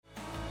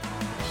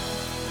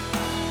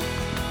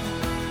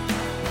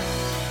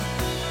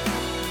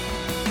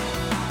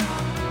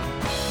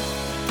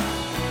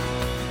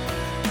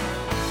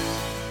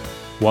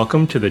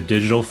Welcome to the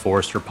Digital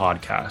Forester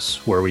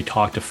Podcast, where we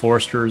talk to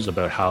foresters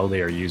about how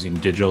they are using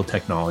digital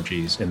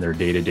technologies in their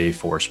day-to-day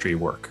forestry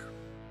work.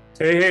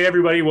 Hey,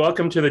 everybody.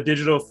 Welcome to the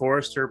Digital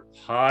Forester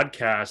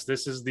Podcast.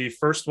 This is the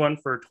first one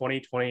for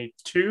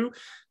 2022,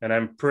 and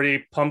I'm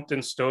pretty pumped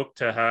and stoked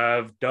to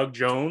have Doug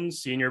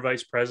Jones, Senior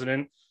Vice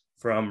President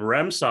from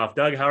Remsoft.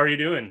 Doug, how are you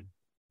doing?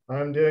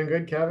 I'm doing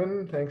good,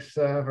 Kevin. Thanks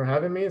for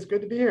having me. It's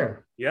good to be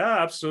here.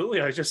 Yeah, absolutely.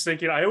 I was just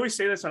thinking, I always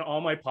say this on all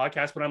my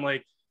podcasts, but I'm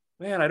like,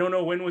 man, I don't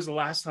know when was the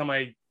last time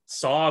I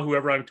saw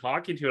whoever I'm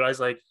talking to. And I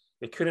was like,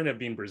 it couldn't have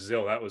been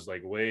Brazil. That was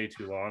like way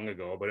too long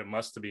ago, but it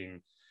must have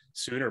been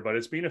sooner. But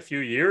it's been a few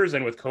years.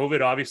 And with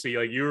COVID, obviously,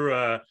 like you're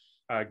a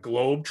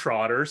globe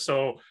trotter.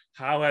 So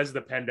how has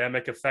the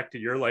pandemic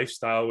affected your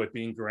lifestyle with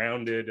being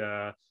grounded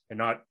and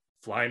not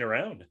flying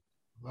around?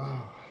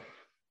 Wow.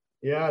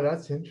 Yeah,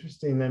 that's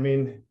interesting. I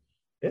mean,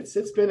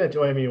 it's been a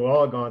joy. I mean, we've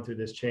all gone through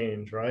this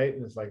change, right?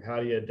 And it's like, how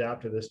do you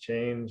adapt to this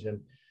change?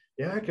 And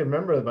yeah, I can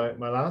remember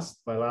my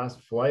last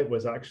flight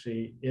was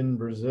actually in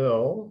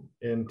Brazil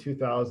in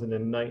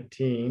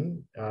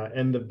 2019,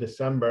 end of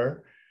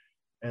December,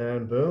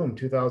 and boom,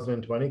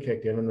 2020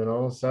 kicked in, and then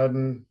all of a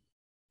sudden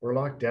we're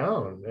locked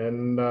down,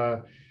 and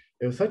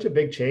it was such a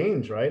big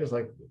change, right? It's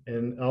like,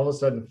 and all of a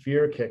sudden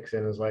fear kicks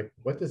in. It's like,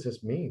 what does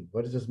this mean?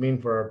 What does this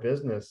mean for our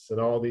business and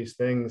all these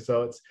things?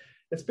 So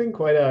it's been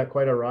quite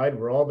a ride.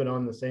 We're all been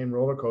on the same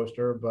roller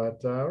coaster, but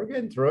we're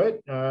getting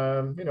through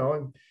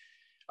it.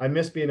 I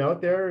miss being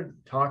out there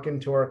talking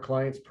to our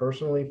clients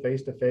personally,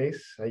 face to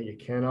face. You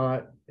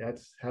cannot.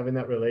 That's having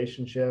that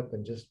relationship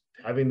and just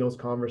having those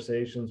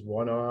conversations,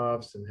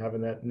 one-offs, and having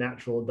that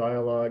natural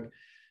dialogue.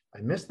 I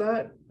miss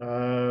that,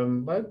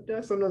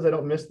 but sometimes I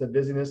don't miss the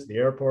busyness, the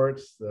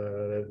airports,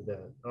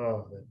 the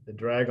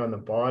drag on the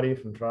body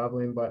from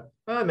traveling. But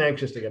I'm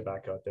anxious to get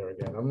back out there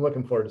again. I'm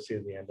looking forward to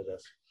seeing the end of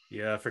this.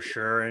 Yeah, for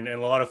sure. And a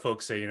lot of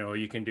folks say,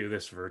 you can do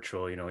this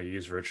virtual, you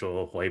use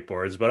virtual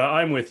whiteboards, but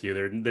I'm with you.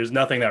 There's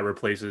nothing that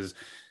replaces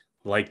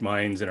like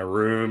minds in a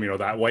room.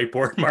 That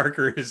whiteboard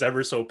marker is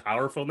ever so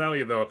powerful now,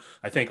 even though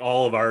I think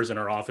all of ours in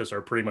our office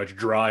are pretty much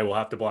dry. We'll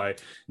have to buy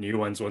new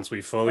ones once we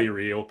fully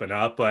reopen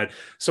up. But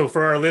so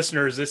for our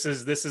listeners, this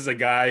is a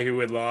guy who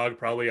would log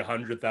probably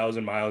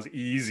 100,000 miles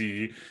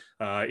easy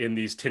in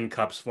these tin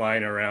cups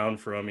flying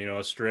around from,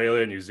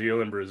 Australia, New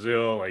Zealand,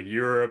 Brazil, like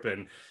Europe.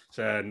 And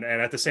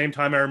at the same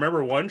time, I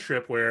remember one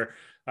trip where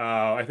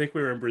I think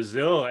we were in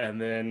Brazil,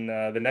 and then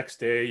the next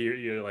day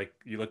you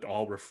looked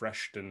all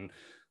refreshed and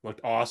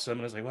looked awesome.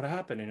 And I was like, what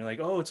happened? And you're like,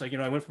 oh, it's like,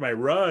 I went for my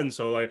run.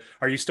 So like,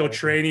 are you still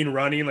training,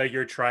 running? Like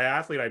you're a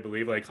triathlete, I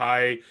believe, like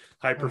high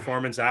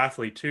performance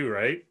athlete too,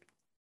 right?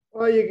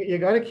 Well, you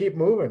got to keep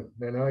moving.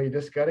 You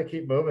just got to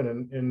keep moving,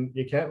 and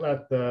you can't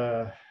let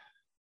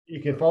you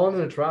can fall into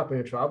the trap when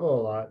you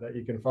travel a lot, that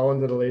you can fall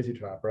into the lazy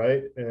trap,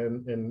 right?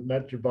 And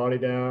let your body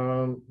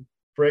down,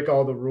 break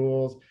all the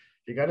rules.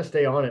 You got to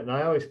stay on it. And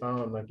I always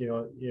found, like,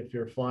 if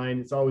you're flying,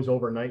 it's always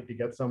overnight to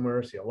get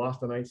somewhere. So you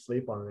lost a night's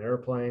sleep on an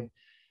airplane.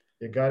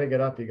 You got to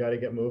get up, you got to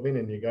get moving,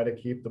 and you got to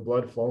keep the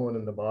blood flowing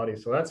in the body.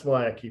 So that's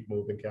why I keep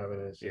moving, Kevin.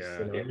 It's just,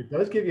 it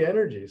does give you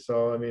energy.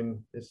 So, I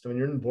mean, it's when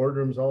you're in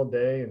boardrooms all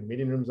day and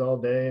meeting rooms all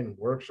day and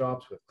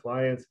workshops with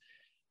clients,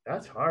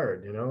 that's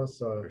hard,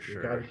 so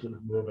you got to keep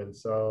moving.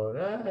 So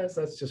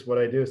that's just what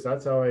I do. So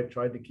that's how I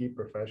tried to keep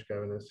refreshed,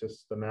 Kevin. It's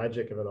just the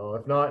magic of it all.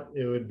 If not,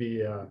 it'd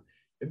be a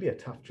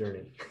tough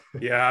journey.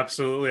 Yeah,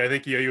 absolutely. I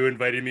think you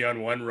invited me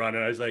on one run,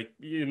 and I was like,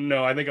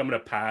 I think I'm going to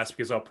pass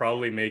because I'll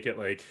probably make it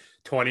like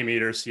 20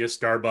 meters, see a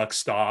Starbucks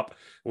stop,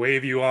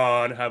 wave you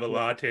on, have a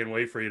latte, and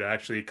wait for you to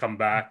actually come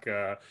back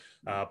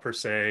per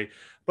se.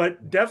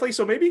 But definitely,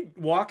 so maybe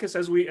walk us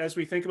as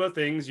we think about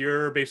things.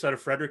 You're based out of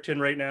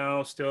Fredericton right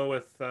now, still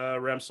with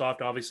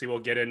Remsoft. Obviously, we'll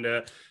get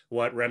into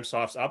what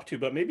Remsoft's up to,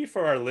 but maybe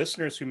for our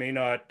listeners who may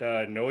not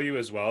know you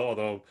as well,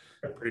 although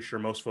I'm pretty sure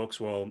most folks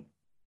will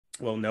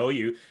know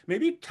you.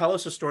 Maybe tell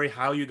us a story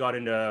how you got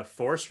into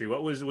forestry.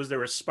 What was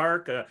there a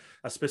spark, a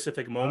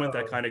specific moment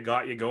that kind of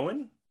got you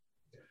going?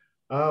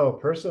 Oh,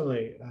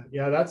 personally,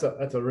 yeah, that's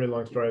a really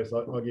long story. So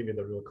I'll give you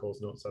the real cool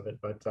notes of it.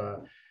 But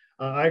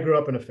I grew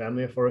up in a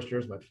family of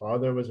foresters. My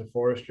father was a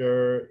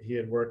forester. He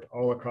had worked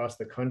all across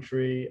the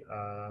country.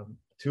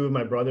 Two of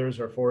my brothers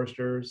are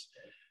foresters.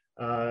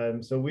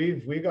 So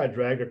we got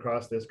dragged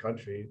across this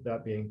country,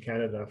 that being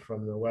Canada,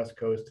 from the west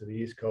coast to the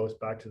east coast,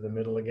 back to the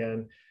middle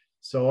again.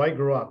 So I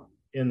grew up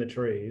in the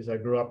trees. I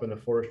grew up in the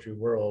forestry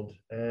world.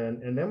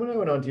 And then when I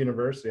went on to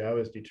university, I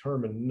was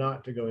determined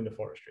not to go into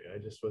forestry. I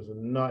just was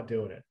not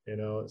doing it,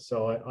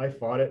 So I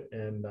fought it.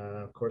 And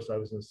of course, I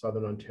was in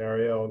Southern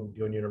Ontario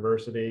doing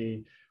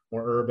university,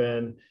 more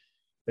urban,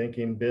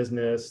 thinking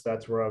business.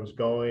 That's where I was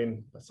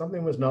going. But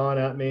something was gnawing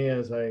at me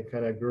as I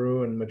kind of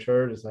grew and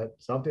matured, is that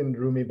something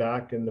drew me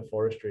back into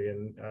forestry.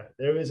 And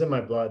it was in my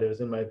blood. It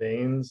was in my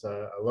veins.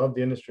 I love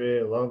the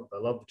industry. I love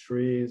the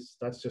trees.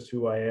 That's just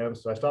who I am.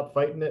 So I stopped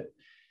fighting it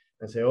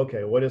and say,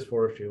 okay, what is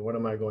forestry? What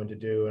am I going to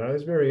do? And I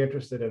was very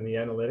interested in the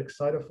analytics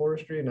side of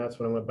forestry. And that's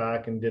when I went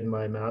back and did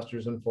my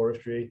master's in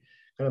forestry,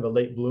 kind of a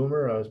late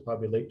bloomer. I was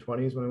probably late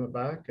 20s when I went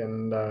back,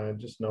 and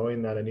just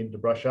knowing that I needed to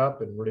brush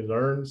up and really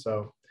learn.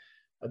 So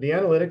The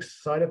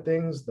analytics side of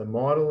things, the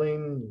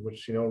modeling,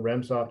 which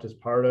Remsoft is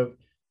part of,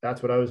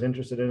 that's what I was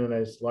interested in, and I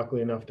was lucky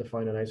enough to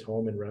find a nice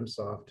home in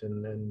Remsoft,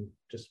 and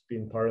just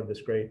being part of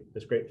this great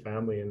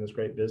family and this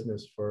great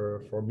business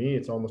for me.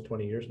 It's almost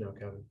 20 years now,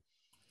 Kevin.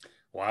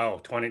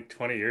 Wow, 20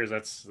 years.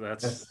 Yes.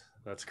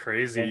 That's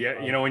crazy. Long Yeah,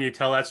 time. when you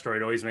tell that story,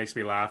 it always makes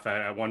me laugh.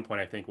 At one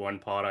point, I think one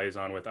pod I was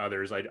on with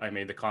others, I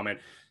made the comment,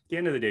 at the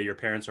end of the day, your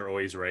parents are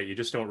always right. You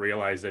just don't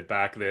realize it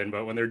back then.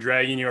 But when they're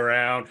dragging you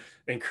around,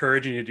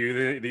 encouraging you to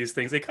do these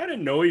things, they kind of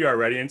know you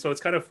already. And so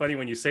it's kind of funny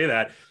when you say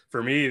that.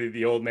 For me,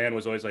 the old man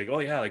was always like, oh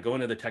yeah, like go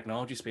into the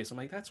technology space. I'm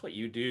like, that's what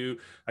you do.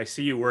 I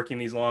see you working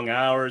these long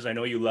hours. I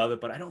know you love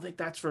it, but I don't think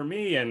that's for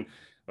me. And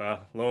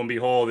lo and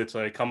behold, it's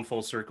like come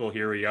full circle.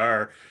 Here we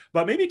are.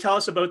 But maybe tell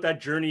us about that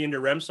journey into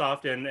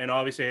Remsoft, and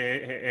obviously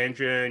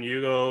Andrea and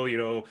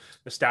Hugo,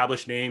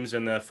 established names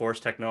in the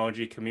forest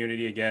technology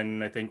community.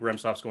 Again, I think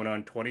Remsoft's going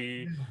on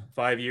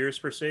 25 years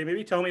per se.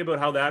 Maybe tell me about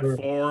how that We're,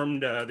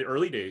 formed, the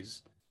early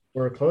days.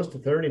 we're close to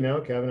 30 now,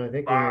 Kevin. I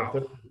think we're in our Wow.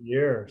 third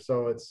year.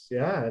 So it's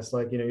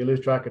like, you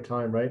lose track of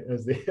time, right?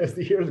 As the as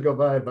the years go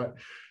by, but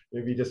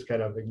maybe you just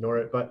kind of ignore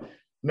it. But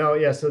no,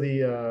 yeah. So the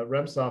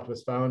Remsoft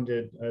was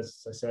founded,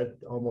 as I said,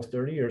 almost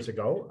 30 years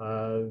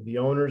ago. The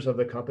owners of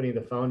the company,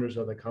 the founders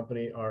of the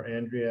company, are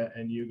Andrea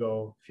and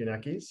Hugo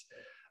Funekis.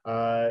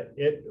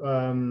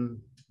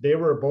 They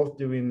were both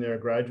doing their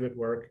graduate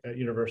work at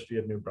University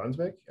of New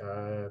Brunswick.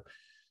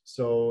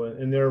 So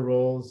in their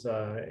roles,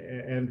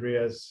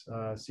 Andrea's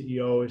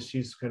CEO,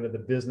 she's kind of the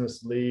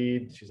business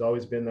lead. She's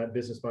always been that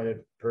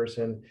business-minded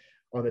person.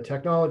 On the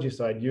technology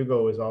side,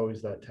 Hugo is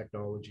always that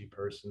technology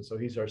person. So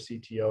he's our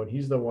CTO, and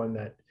he's the one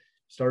that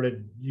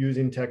started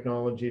using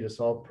technology to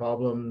solve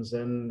problems.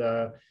 And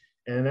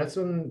that's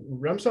when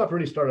Remsoft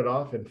really started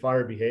off in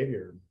fire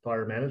behavior,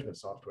 fire management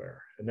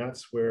software. And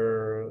that's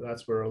where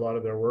a lot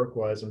of their work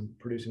was, in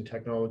producing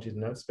technologies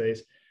in that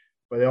space.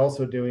 But they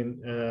also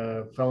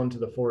fell into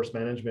the forest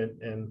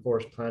management and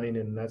forest planning,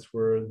 and that's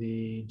where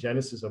the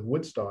genesis of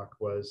Woodstock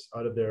was,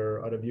 out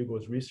of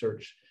Hugo's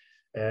research,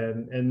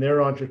 and their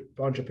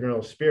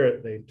entrepreneurial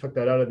spirit. They took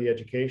that out of the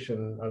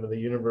education, out of the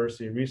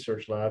university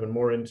research lab, and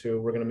more into,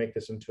 we're going to make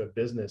this into a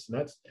business.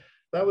 And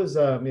that was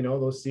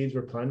those seeds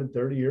were planted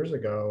 30 years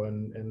ago,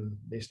 and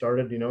they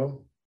started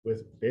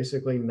with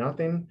basically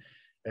nothing,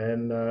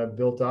 and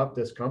built up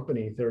this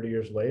company 30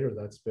 years later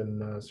that's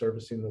been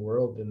servicing the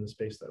world in the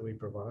space that we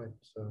provide.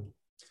 So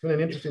it's been an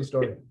interesting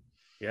story.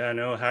 Yeah,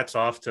 no, hats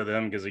off to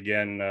them, because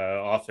again,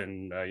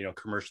 often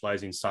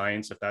commercializing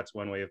science, if that's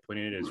one way of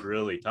putting it, is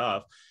really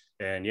tough.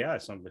 And yeah,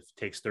 it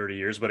takes 30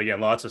 years, but again,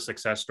 lots of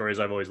success stories.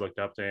 I've always looked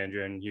up to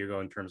Andrea and Hugo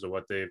in terms of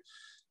what they've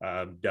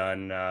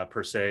done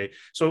per se.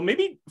 So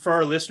maybe for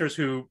our listeners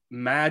who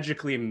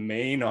magically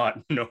may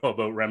not know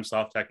about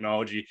Remsoft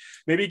technology,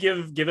 maybe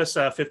give us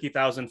a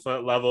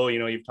 50,000-foot level.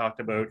 You've talked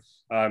about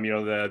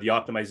the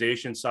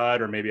optimization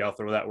side, or maybe I'll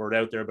throw that word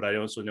out there, but I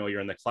also know you're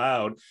in the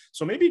cloud.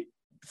 So maybe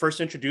first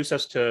introduce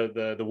us to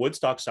the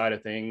Woodstock side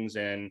of things,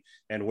 and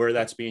where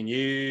that's being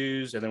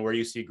used, and then where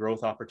you see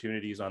growth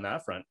opportunities on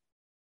that front.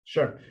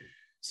 Sure.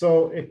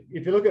 So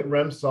if you look at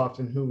Remsoft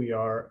and who we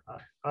are,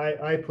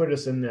 I put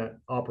us in that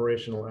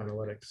operational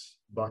analytics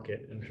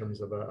bucket in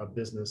terms of a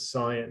business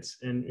science.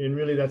 And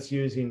really that's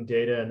using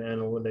data and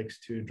analytics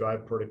to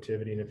drive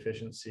productivity and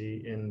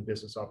efficiency in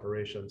business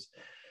operations.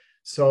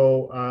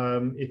 So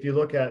if you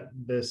look at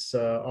this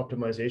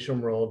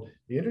optimization world,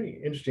 the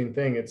interesting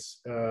thing,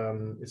 it's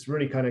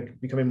really kind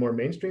of becoming more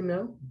mainstream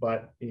now.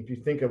 But if you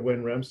think of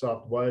when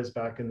Remsoft was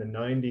back in the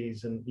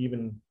 90s and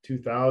even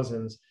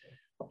 2000s,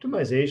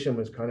 optimization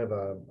was kind of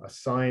a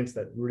science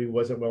that really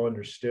wasn't well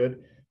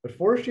understood. But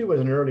forestry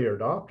was an early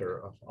adopter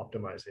of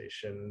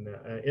optimization.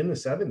 In the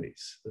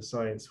 70s. The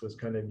science was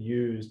kind of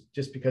used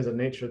just because of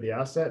the nature of the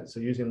asset. So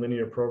using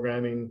linear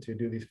programming to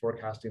do these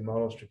forecasting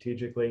models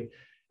strategically.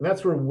 And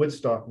that's where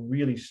Woodstock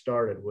really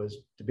started, was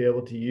to be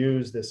able to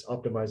use this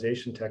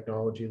optimization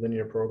technology,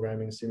 linear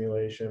programming,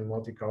 simulation,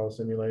 multi-call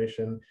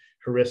simulation,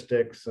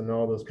 heuristics, and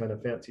all those kind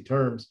of fancy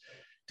terms,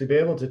 to be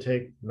able to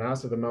take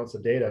massive amounts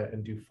of data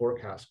and do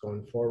forecasts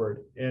going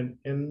forward. And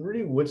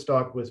really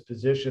Woodstock was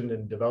positioned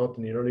and developed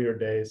in the earlier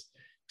days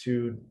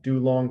to do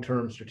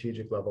long-term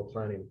strategic level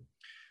planning.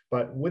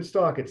 But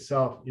Woodstock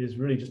itself is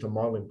really just a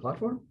modeling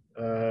platform.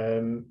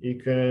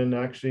 You can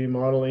actually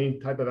model any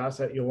type of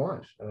asset you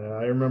want.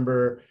 I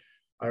remember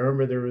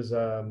there was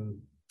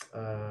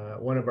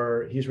one of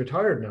our, he's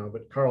retired now,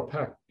 but Carl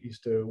Peck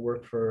used to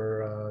work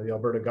for the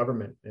Alberta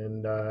government,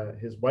 and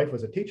his wife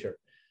was a teacher.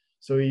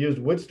 So he used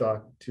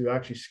Woodstock to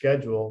actually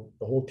schedule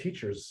the whole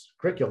teacher's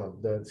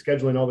curriculum,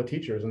 scheduling all the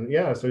teachers. And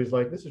yeah, so he's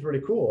like, this is really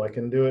cool. I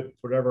can do it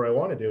whatever I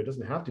want to do. It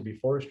doesn't have to be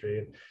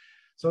forestry.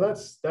 So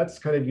that's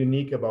kind of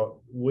unique about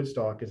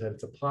Woodstock, is that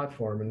it's a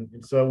platform.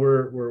 And so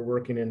we're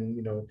working in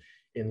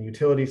the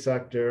utility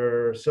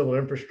sector, civil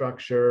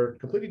infrastructure,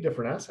 completely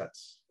different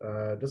assets.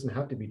 It doesn't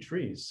have to be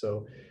trees.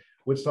 So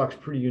Woodstock's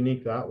pretty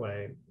unique that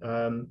way.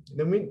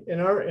 Then we, in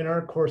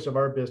our course of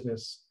our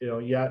business,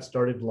 it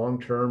started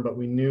long term, but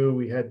we knew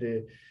we had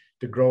to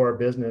to grow our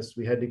business,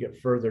 we had to get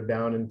further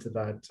down into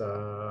that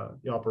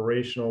the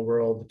operational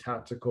world, the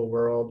tactical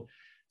world.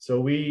 So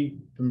we've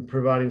been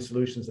providing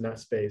solutions in that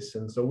space.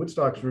 And so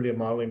Woodstock's really a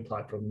modeling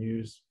platform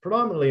used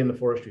predominantly in the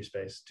forestry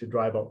space to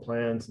drive out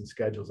plans and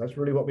schedules. That's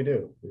really what we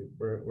do.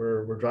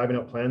 We're driving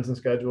out plans and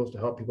schedules to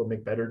help people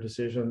make better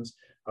decisions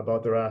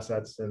about their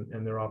assets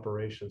and their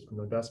operations, from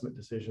investment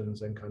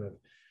decisions and kind of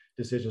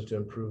decisions to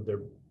improve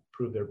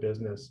their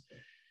business.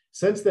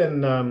 Since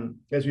then,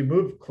 as we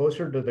move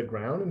closer to the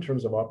ground in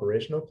terms of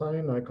operational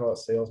planning, I call it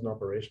sales and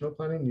operational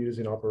planning,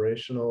 using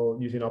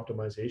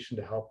optimization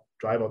to help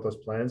drive out those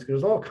plans,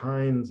 because there's all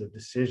kinds of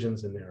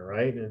decisions in there,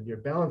 right? And you're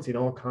balancing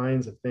all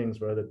kinds of things,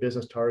 whether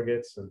business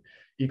targets and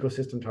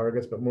ecosystem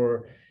targets, but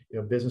more,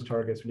 business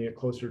targets when you get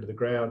closer to the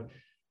ground.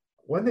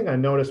 One thing I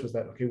noticed was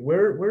that, okay,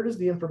 where does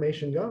the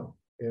information go?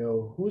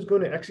 Who's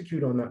going to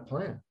execute on that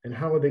plan, and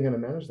how are they going to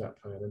manage that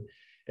plan?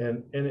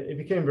 And it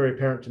became very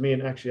apparent to me,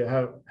 and actually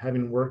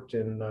having worked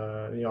in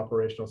the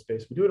operational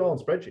space, we do it all in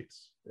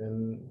spreadsheets.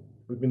 And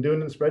we've been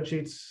doing it in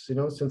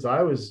spreadsheets, since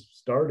I was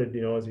started,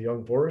 as a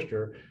young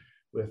forester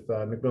with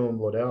McMillan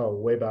Bloedel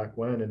way back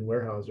when in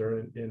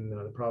Weyerhaeuser in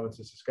the province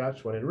of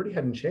Saskatchewan. It really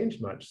hadn't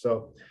changed much.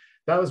 So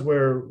that was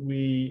where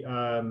we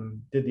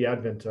did the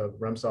advent of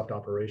Remsoft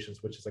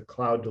Operations, which is a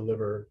cloud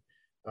deliver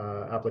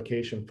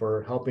application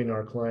for helping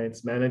our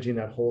clients managing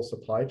that whole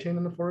supply chain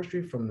in the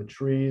forestry, from the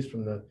trees,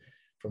 from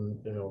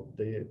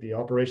the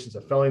operations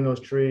of felling those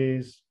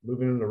trees,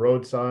 moving them to the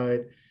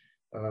roadside,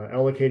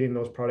 allocating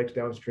those products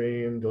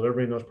downstream,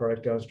 delivering those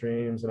products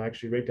downstreams, and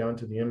actually right down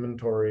to the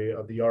inventory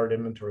of the yard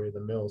inventory of the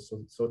mills.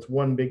 So it's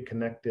one big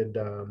connected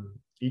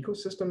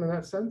ecosystem in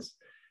that sense.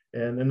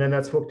 And then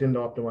that's hooked into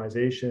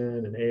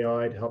optimization and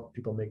AI to help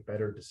people make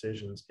better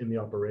decisions in the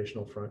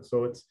operational front.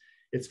 So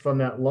it's from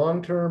that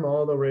long term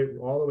all the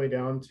way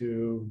down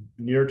to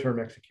near term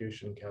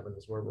execution, Kevin,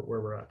 is where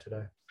we're at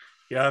today.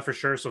 Yeah, for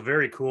sure. So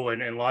very cool,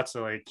 and lots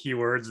of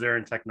keywords there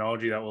in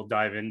technology that we'll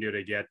dive into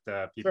to get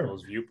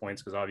people's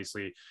viewpoints, because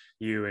obviously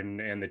you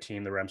and the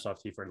team, the Remsoft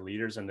team, are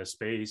leaders in this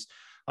space.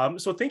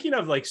 So thinking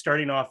of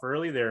starting off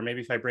early there,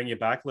 maybe if I bring you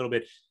back a little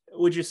bit,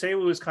 would you say it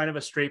was kind of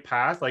a straight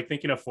path?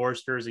 Thinking of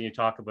foresters, and you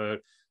talk about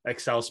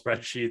Excel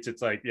spreadsheets,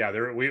 it's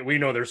we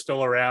know they're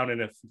still around, and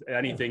if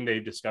anything,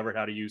 they've discovered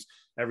how to use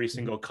every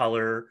single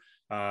color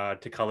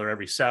to color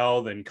every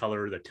cell, then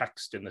color the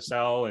text in the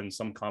cell, and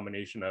some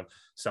combination of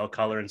cell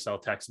color and cell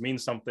text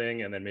means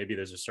something. And then maybe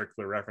there's a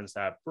circular reference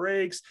that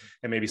breaks,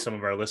 and maybe some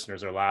of our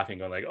listeners are laughing,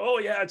 going oh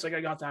yeah, it's I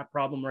got that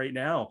problem right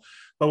now.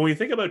 But when we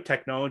think about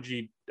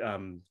technology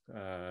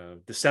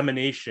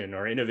dissemination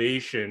or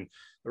innovation,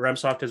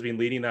 Remsoft has been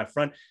leading that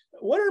front.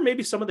 What are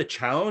maybe some of the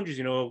challenges?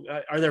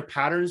 Are there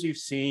patterns you've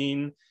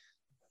seen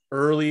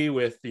early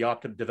with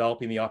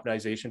developing the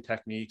optimization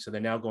techniques, and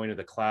then now going to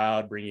the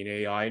cloud, bringing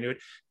AI into it?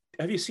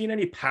 Have you seen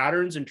any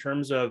patterns in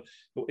terms of,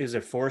 is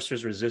it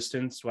foresters'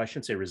 resistance? Well, I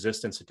shouldn't say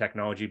resistance to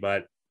technology,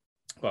 but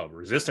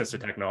resistance to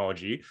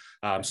technology,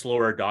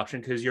 slower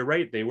adoption, because you're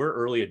right, they were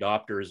early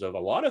adopters of a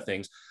lot of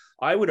things.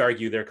 I would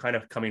argue they're kind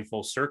of coming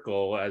full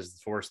circle as the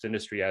forest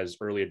industry, as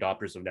early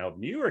adopters of now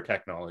newer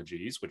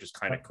technologies, which is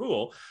kind of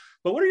cool.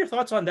 But what are your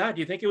thoughts on that?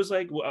 Do you think it was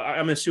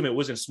I'm assuming it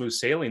wasn't smooth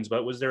sailings,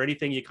 but was there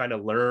anything you kind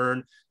of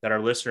learned that our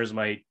listeners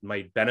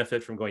might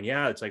benefit from going,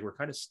 yeah, it's we're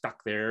kind of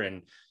stuck there,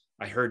 and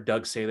I heard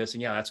Doug say this,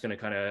 and yeah, that's going to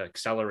kind of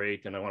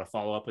accelerate, and I want to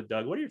follow up with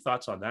Doug. What are your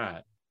thoughts on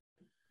that?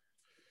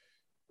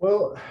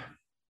 Well,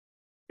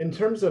 in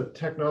terms of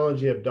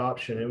technology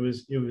adoption, it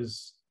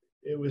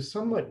was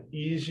somewhat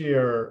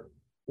easier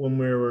when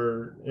we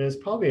were, and it's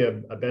probably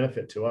a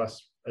benefit to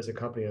us as a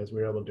company as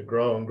we were able to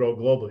grow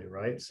globally,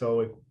 right?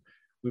 So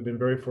we've been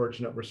very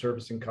fortunate. We're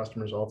servicing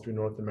customers all through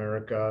North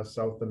America,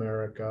 South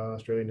America,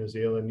 Australia, New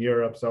Zealand,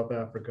 Europe, South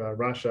Africa,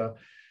 Russia.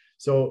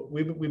 So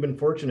we've been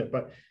fortunate,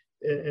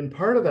 and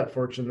part of that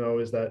fortune, though,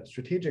 is that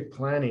strategic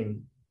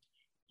planning,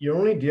 you're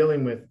only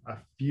dealing with a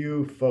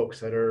few folks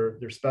they're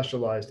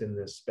specialized in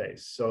this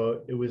space.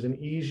 So it was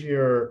an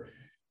easier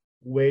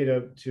way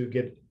to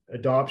get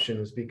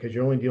adoptions, because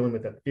you're only dealing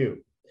with a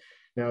few.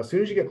 Now, as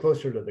soon as you get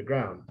closer to the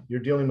ground, you're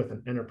dealing with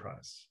an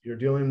enterprise. You're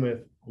dealing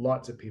with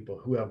lots of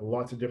people who have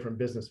lots of different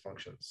business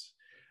functions.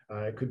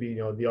 It could be,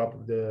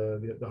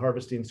 the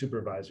harvesting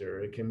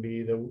supervisor. It can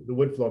be the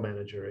wood flow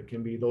manager. It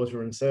can be those who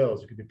are in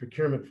sales. It could be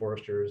procurement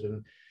foresters,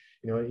 and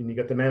you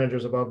got the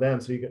managers above them.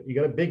 So you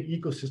got a big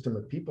ecosystem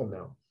of people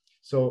now.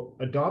 So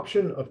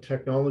adoption of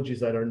technologies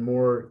that are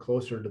more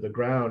closer to the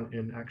ground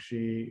and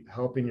actually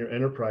helping your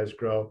enterprise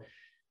grow,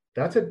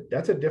 that's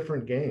a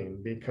different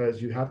game,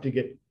 because you have to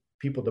get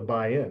people to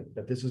buy in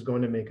that this is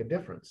going to make a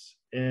difference,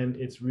 and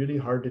it's really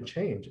hard to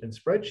change. And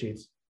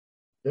spreadsheets,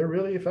 they're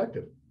really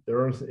effective.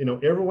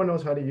 Everyone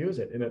knows how to use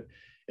it, and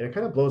it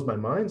kind of blows my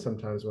mind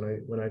sometimes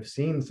when I've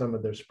seen some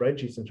of their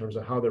spreadsheets in terms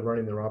of how they're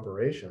running their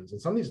operations.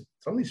 And some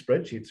of these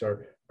spreadsheets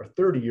are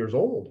 30 years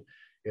old,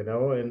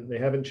 and they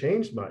haven't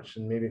changed much,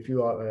 and maybe a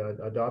few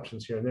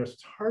adoptions here and there. So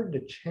it's hard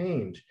to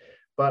change.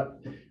 But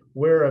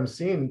where I'm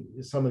seeing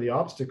some of the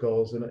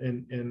obstacles,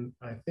 and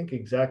I think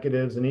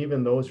executives and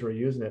even those who are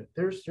using it,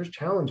 there's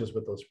challenges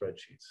with those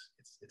spreadsheets.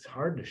 It's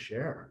hard to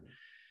share.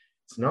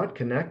 It's not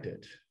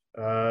connected.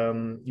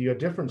 You have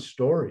different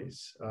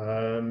stories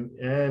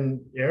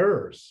and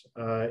errors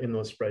in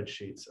those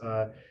spreadsheets.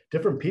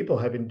 Different people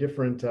having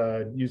different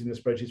using the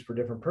spreadsheets for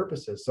different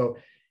purposes. So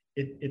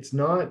it's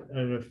not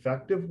an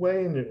effective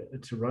way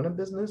to run a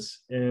business,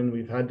 and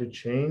we've had to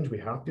change. We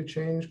have to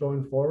change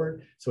going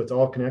forward. So it's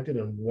all connected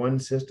in one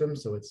system.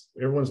 So it's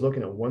everyone's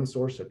looking at one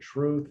source of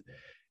truth,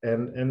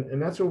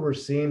 and that's what we're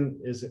seeing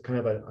is kind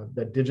of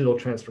a digital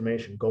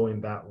transformation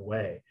going that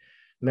way.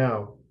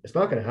 Now, it's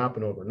not going to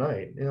happen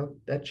overnight. You know,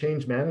 that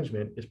change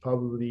management is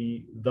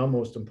probably the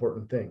most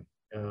important thing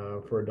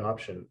for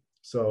adoption.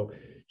 So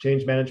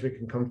change management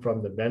can come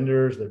from the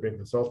vendors that bring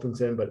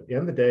consultants in, but at the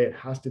end of the day, it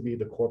has to be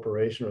the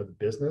corporation or the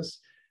business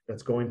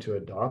that's going to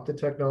adopt the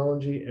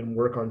technology and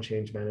work on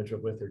change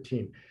management with their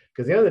team.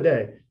 Because at the end of the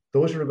day,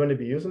 those who are going to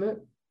be using it,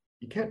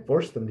 you can't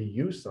force them to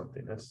use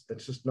something. That's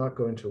just not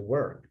going to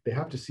work. They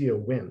have to see a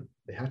win.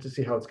 They have to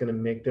see how it's going to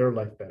make their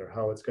life better,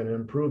 how it's going to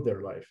improve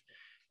their life.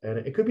 And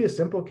it could be a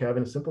simple,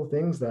 Kevin, simple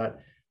things that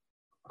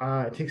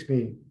it takes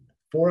me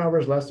 4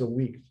 hours less a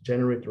week to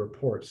generate the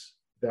reports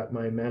that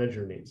my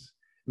manager needs.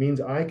 It means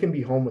I can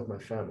be home with my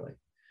family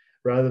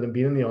rather than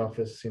being in the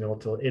office, you know,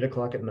 till 8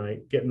 o'clock at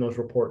night, getting those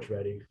reports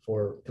ready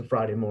for the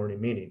Friday morning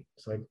meeting.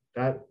 It's like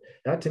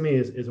that to me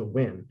is a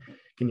win.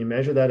 Can you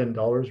measure that in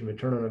dollars and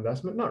return on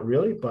investment? Not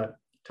really, but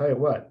tell you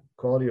what,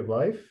 quality of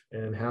life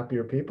and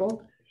happier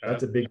people,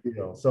 that's a big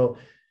deal. So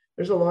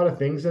there's a lot of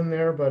things in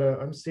there, but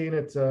I'm seeing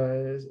it's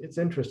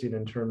interesting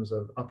in terms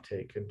of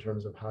uptake, in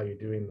terms of how you're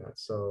doing that.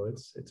 So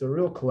it's a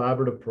real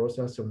collaborative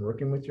process and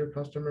working with your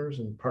customers,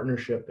 and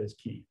partnership is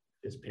key.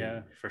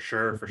 Yeah, for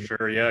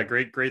sure. Yeah,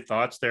 great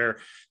thoughts there.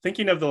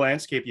 Thinking of the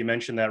landscape, you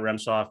mentioned that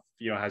Remsoft,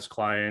 you know, has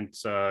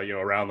clients, you know,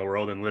 around the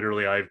world, and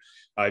literally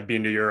I've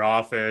been to your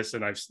office,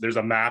 and there's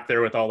a map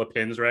there with all the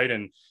pins, right?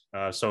 And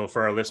so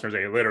for our listeners,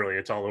 literally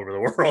it's all over the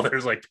world.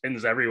 There's like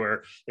pins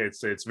everywhere.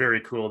 It's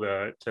very cool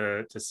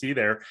to see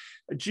there.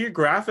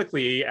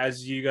 Geographically,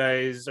 as you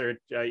guys are,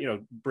 you know,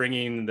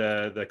 bringing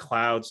the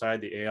cloud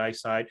side, the AI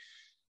side,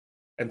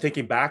 and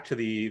thinking back to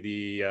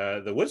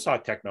the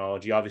Woodstock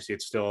technology, obviously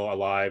it's still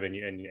alive, and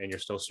you're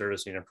still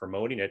servicing and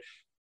promoting it.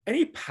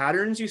 Any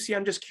patterns you see?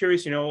 I'm just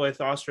curious, you know,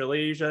 with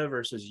Australasia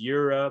versus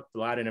Europe,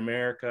 Latin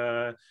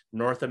America,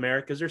 North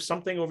America, is there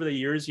something over the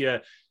years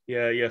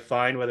you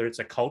find, whether it's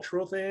a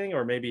cultural thing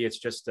or maybe it's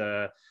just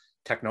a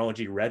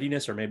technology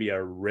readiness or maybe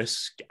a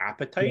risk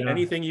appetite? Yeah.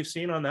 Anything you've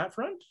seen on that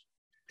front?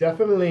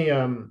 Definitely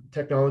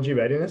technology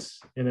readiness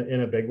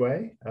in a big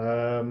way.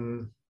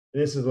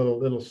 This is a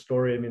little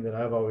story, I mean, that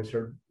I've always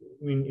heard.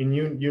 I mean, and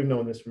you've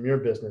known this from your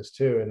business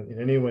too, and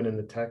anyone in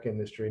the tech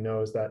industry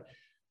knows that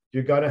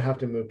you're gonna have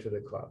to move to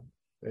the cloud.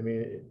 I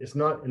mean, it's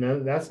not,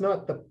 and that's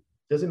not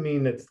doesn't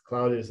mean that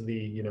cloud is the,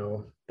 you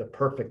know, the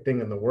perfect thing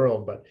in the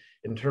world, but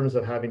in terms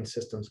of having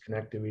systems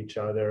connect to each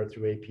other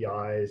through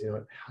APIs, you know,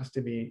 it has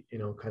to be, you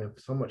know, kind of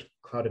so much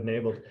cloud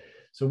enabled.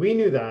 So we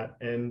knew that,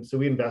 and so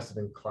we invested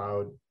in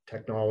cloud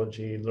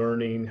technology,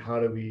 learning how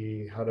do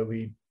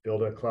we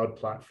build a cloud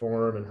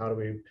platform, and how do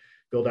we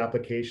build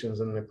applications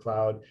in the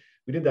cloud.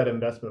 We did that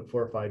investment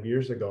 4 or 5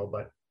 years ago,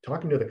 but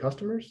talking to the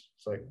customers,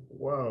 it's like,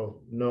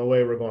 whoa, no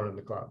way we're going in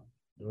the cloud.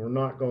 We're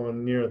not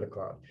going near the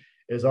cloud.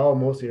 It's all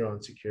mostly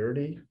around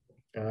security,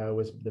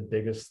 was the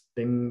biggest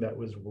thing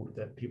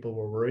that people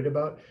were worried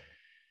about.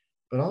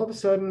 But all of a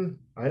sudden,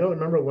 I don't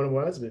remember when it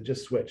was, but it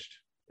just switched.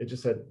 It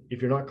just said,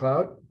 if you're not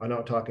cloud, I'm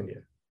not talking to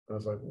you. I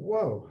was like,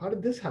 whoa, how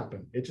did this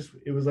happen?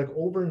 It was like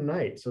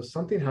overnight. So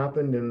something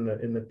happened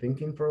in the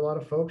thinking for a lot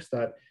of folks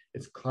that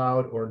it's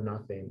cloud or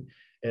nothing.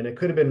 And it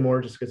could have been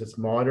more just because it's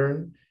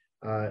modern.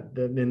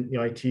 Then you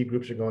know, IT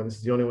groups are going, this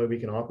is the only way we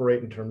can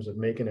operate in terms of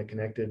making a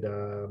connected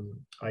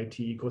IT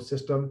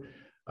ecosystem.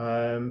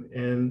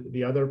 And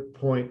the other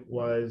point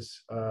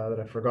was that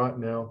I forgot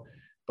now,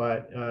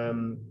 but I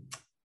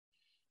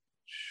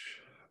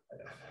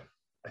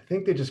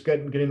think they just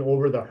getting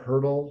over the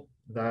hurdle,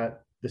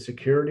 that the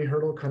security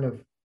hurdle kind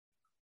of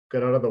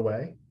got out of the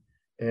way.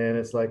 And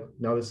it's like,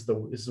 now this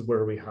is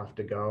where we have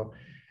to go.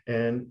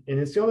 And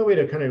it's the only way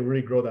to kind of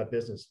really grow that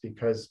business,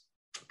 because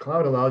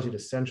cloud allows you to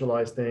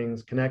centralize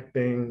things, connect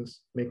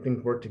things, make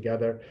things work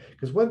together.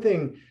 Because one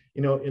thing,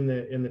 you know, in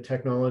the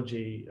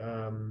technology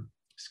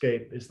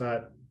scape is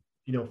that,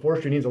 you know,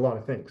 forestry needs a lot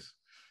of things.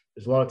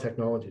 There's a lot of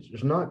technologies.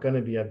 There's not going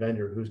to be a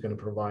vendor who's going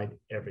to provide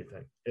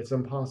everything. It's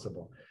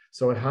impossible.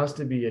 So it has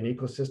to be an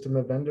ecosystem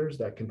of vendors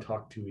that can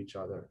talk to each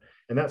other.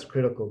 And that's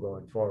critical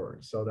going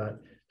forward. So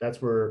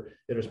that's where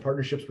there's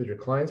partnerships with your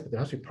clients, but there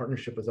has to be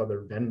partnership with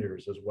other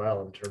vendors as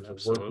well in terms of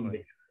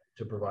working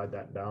to provide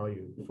that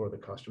value for the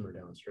customer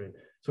downstream.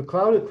 So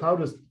cloud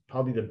is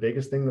probably the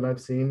biggest thing that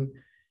I've seen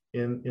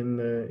in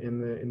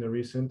the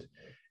recent,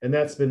 and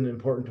that's been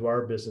important to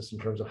our business in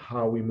terms of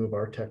how we move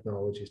our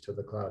technologies to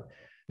the cloud.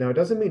 Now, it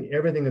doesn't mean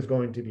everything is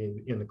going to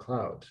be in the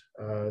cloud.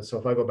 So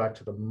if I go back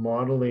to the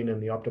modeling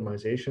and the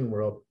optimization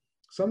world,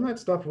 some of that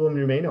stuff will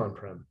remain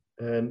on-prem.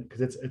 and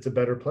because it's a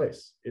better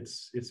place.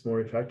 It's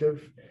more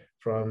effective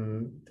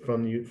from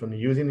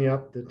using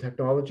the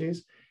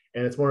technologies,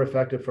 and it's more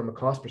effective from a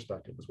cost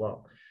perspective as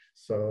well.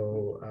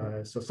 So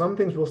some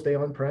things will stay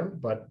on-prem,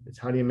 but it's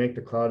how do you make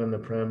the cloud and the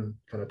prem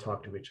kind of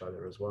talk to each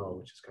other as well,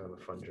 which is kind of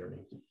a fun journey.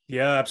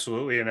 Yeah,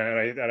 absolutely. And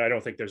I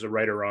don't think there's a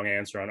right or wrong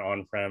answer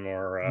on prem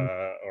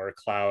or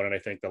cloud. And I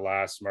think the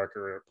last market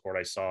report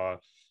I saw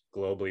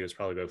globally was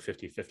probably about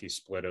 50-50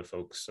 split of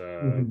folks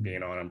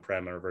being on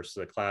prem or versus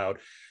the cloud.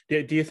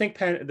 Do you think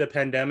the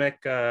pandemic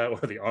or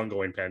the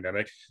ongoing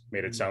pandemic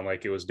made it sound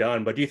like it was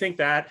done? But do you think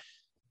that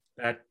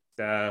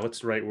what's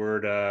the right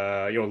word?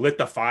 Lit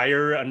the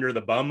fire under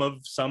the bum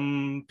of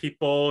some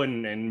people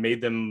and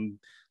made them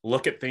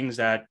look at things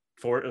that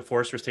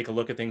foresters take a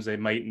look at things they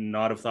might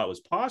not have thought was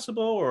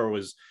possible or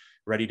was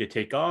ready to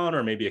take on,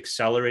 or maybe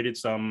accelerated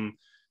some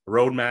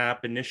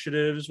roadmap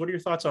initiatives? What are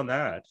your thoughts on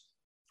that?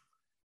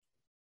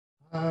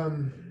 I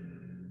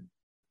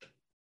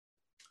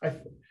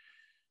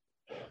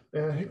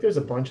think there's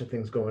a bunch of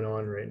things going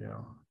on right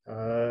now.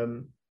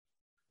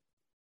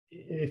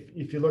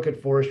 If you look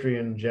at forestry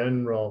in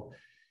general,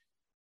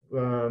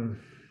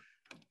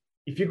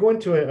 if you go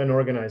into an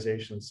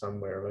organization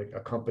somewhere, like a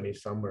company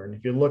somewhere, and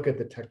if you look at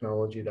the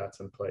technology that's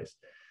in place,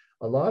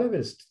 a lot of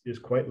it is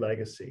quite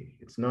legacy.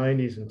 It's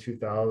 90s and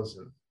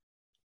 2000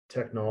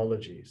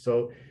 technology.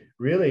 So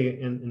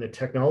really in the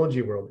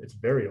technology world, it's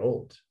very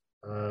old,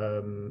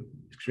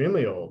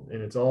 extremely old,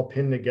 and it's all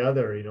pinned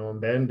together, on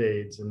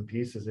Band-Aids and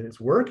pieces, and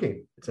it's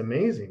working. It's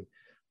amazing,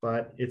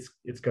 but it's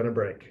going to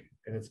break.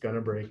 And it's going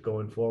to break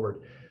going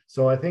forward.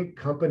 So I think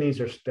companies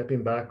are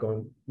stepping back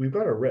on, we've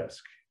got a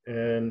risk.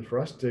 And for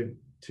us to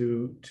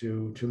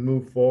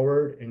move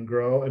forward and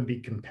grow and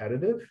be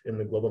competitive in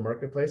the global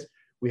marketplace,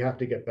 we have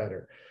to get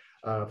better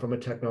from a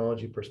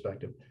technology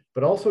perspective.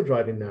 But also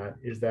driving that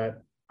is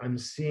that I'm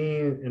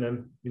seeing,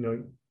 and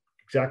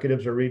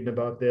executives are reading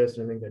about this,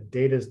 and I think that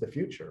data is the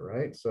future,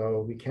 right?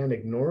 So we can't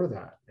ignore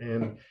that.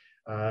 And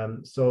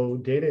so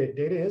data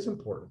is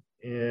important.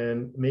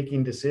 And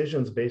making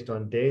decisions based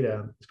on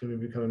data is going to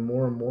be becoming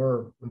more and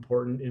more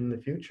important in the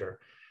future.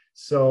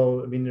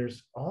 So,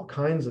 there's all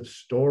kinds of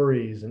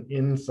stories and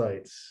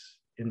insights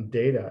in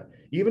data.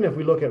 Even if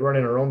we look at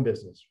running our own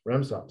business,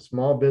 Remsoft,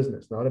 small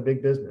business, not a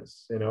big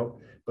business,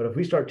 but if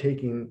we start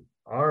taking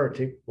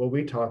what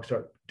we talk,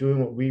 start doing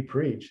what we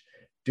preach,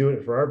 doing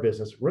it for our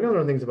business, we're going to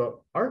learn things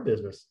about our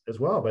business as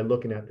well by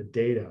looking at the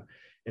data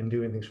and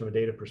doing things from a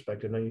data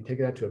perspective. Now you take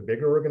that to a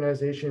bigger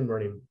organization,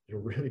 running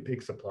really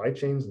big supply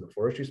chains in the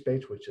forestry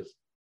space, which is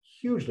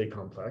hugely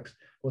complex,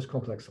 most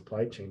complex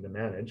supply chain to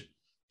manage.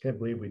 Can't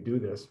believe we do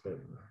this, but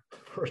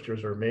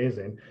foresters are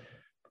amazing.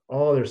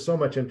 There's so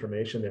much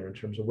information there in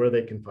terms of where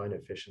they can find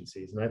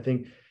efficiencies. And I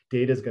think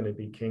data is going to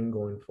be king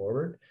going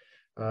forward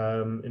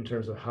in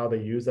terms of how they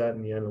use that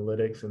in the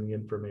analytics and the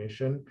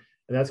information.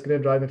 And that's going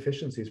to drive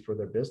efficiencies for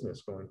their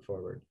business going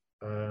forward.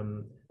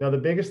 Now, the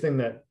biggest thing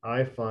that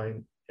I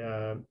find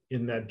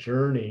in that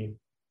journey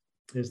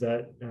is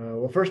that,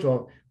 first of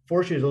all,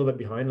 forestry is a little bit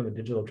behind on the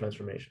digital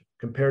transformation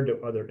compared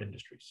to other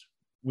industries.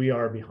 We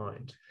are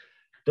behind.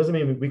 Doesn't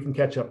mean we can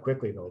catch up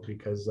quickly though,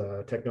 because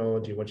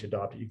technology, once you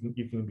adopt it,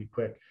 you can be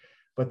quick.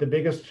 But the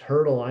biggest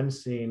hurdle I'm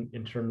seeing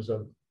in terms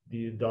of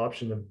the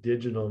adoption of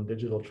digital and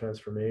digital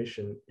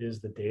transformation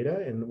is the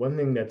data. And one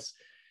thing that's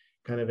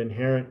kind of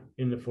inherent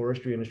in the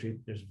forestry industry,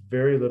 there's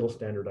very little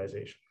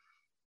standardization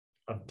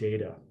of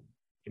data.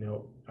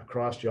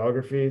 Across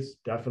geographies,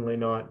 definitely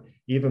not.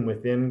 Even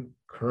within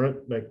current,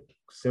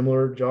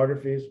 similar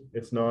geographies,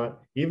 it's not.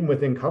 Even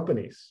within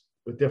companies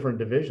with different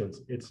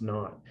divisions, it's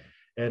not.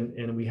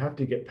 And we have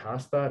to get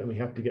past that, and we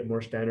have to get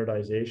more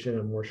standardization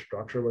and more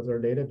structure with our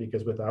data,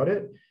 because without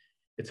it,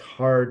 it's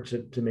hard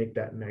to make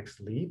that next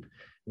leap.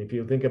 And if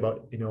you think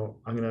about,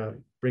 I'm going to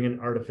bring in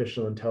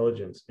artificial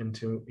intelligence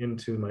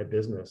into my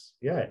business.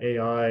 Yeah,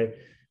 AI,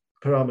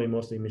 probably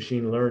mostly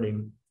machine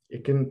learning.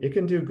 It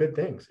can do good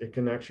things. It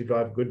can actually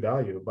drive good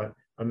value, but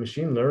a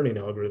machine learning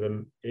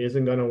algorithm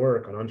isn't going to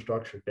work on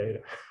unstructured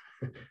data.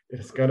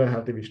 It's going to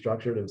have to be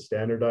structured and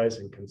standardized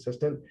and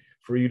consistent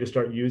for you to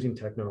start using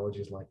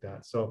technologies like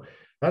that. So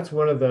that's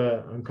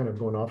I'm kind of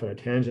going off on a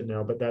tangent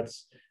now, but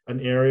that's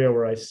an area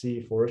where I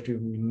see forestry,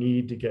 we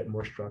need to get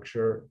more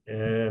structure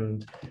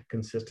and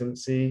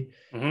consistency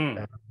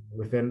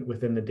within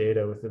the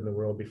data, within the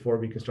world, before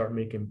we can start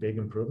making big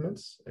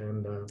improvements.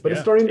 And but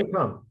it's starting to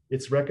come.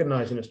 It's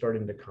recognized and it's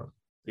starting to come.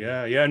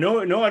 Yeah.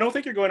 No, I don't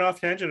think you're going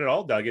off tangent at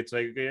all, Doug. It's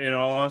like, in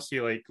all honesty,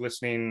 like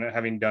listening,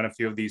 having done a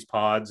few of these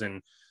pods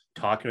and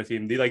talking with you,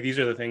 like these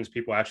are the things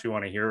people actually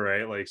want to hear,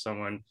 right? Like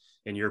someone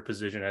in your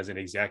position as an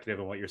executive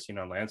and what you're seeing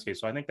on landscape.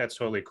 So I think that's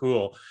totally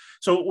cool.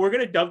 So we're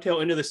going to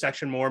dovetail into the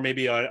section more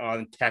maybe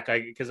on tech,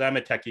 because I'm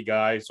a techie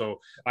guy. So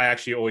I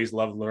actually always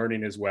love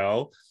learning as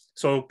well.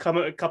 So come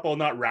a couple,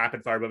 not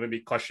rapid fire, but maybe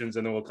questions,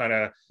 and then we'll kind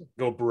of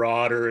go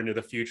broader into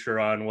the future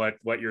on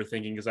what you're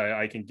thinking, because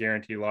I can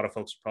guarantee a lot of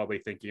folks are probably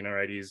thinking, all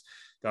right, he's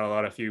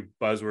got a few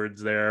buzzwords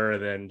there,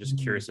 and then just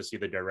curious to see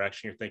the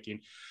direction you're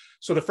thinking.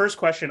 So the first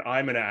question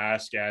I'm going to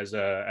ask as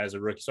a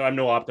rookie, so I'm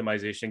no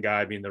optimization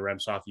guy, being the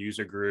Remsoft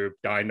user group,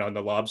 dined on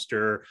the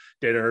lobster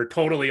dinner,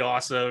 totally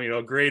awesome,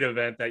 great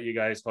event that you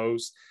guys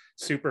host,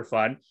 super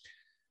fun.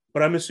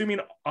 But I'm assuming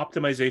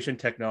optimization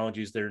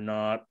technologies, they're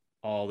not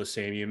all the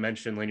same. You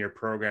mentioned linear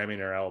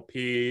programming or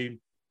LP.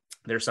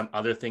 There's some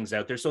other things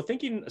out there. So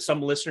thinking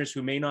some listeners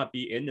who may not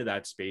be into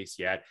that space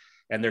yet,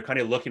 and they're kind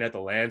of looking at the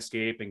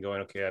landscape and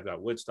going, okay, I've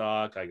got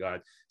Woodstock, I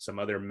got some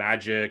other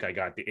magic, I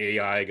got the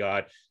AI,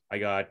 I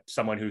got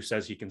someone who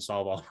says he can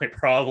solve all my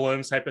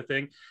problems type of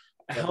thing.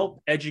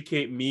 Help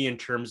educate me in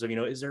terms of,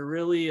 is there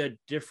really a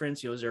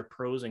difference? Is there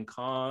pros and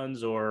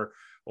cons, or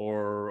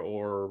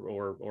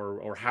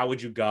how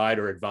would you guide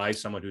or advise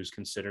someone who's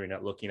considering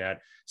looking at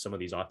some of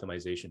these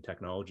optimization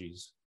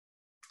technologies?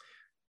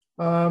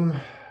 Well,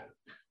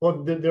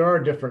 there are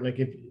different, like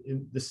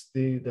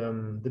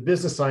the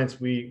business science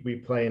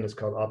we play in is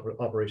called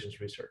operations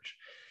research.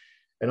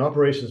 And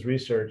operations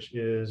research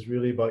is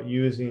really about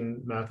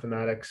using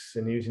mathematics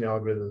and using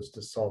algorithms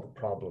to solve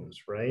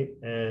problems, right?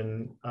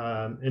 And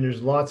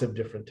there's lots of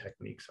different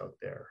techniques out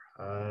there.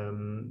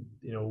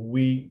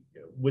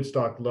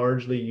 Woodstock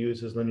largely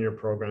uses linear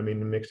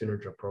programming and mixed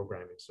integer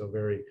programming, so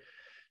very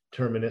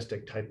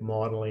deterministic type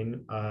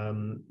modeling.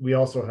 We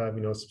also have,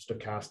 some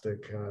stochastic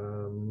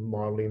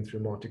modeling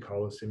through Monte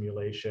Carlo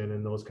simulation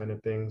and those kind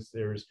of things.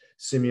 There's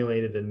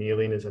simulated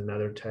annealing is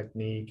another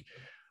technique.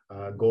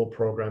 Goal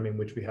programming,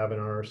 which we have in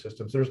our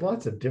systems. There's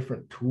lots of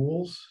different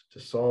tools to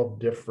solve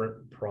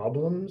different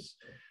problems.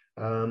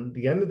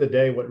 The end of the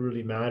day, what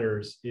really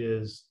matters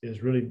is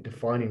really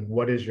defining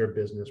what is your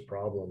business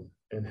problem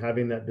and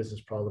having that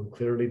business problem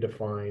clearly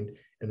defined,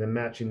 and then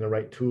matching the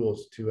right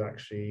tools to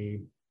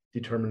actually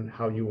determine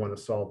how you want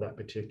to solve that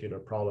particular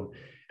problem.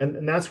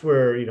 And that's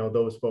where,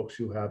 those folks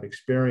who have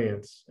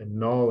experience and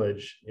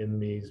knowledge in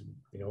these,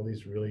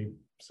 these really,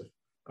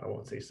 I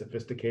won't say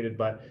sophisticated,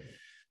 but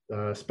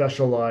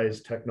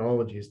specialized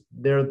technologies,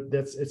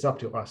 it's up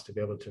to us to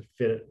be able to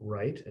fit it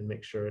right and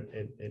make sure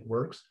it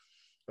works.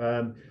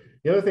 The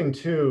other thing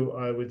too,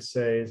 I would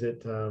say, is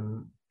that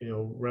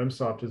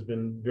Remsoft has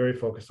been very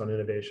focused on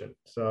innovation.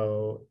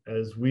 So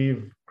as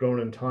we've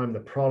grown in time, the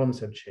problems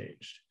have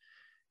changed.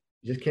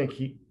 You just can't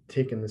keep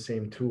taking the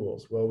same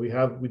tools. Well, we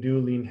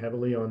do lean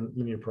heavily on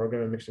linear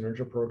programming, mixed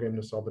integer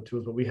programming to solve the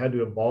tools, but we had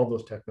to evolve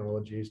those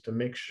technologies to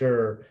make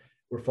sure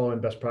we're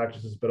following best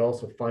practices, but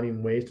also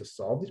finding ways to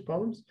solve these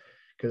problems,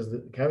 because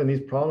having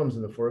these problems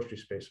in the forestry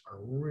space are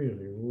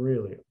really,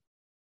 really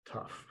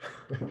tough,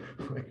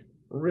 like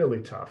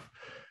really tough,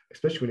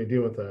 especially when you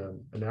deal with a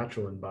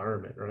natural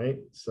environment, right?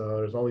 So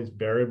there's all these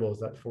variables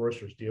that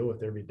foresters deal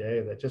with every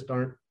day that just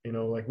aren't,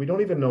 like we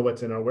don't even know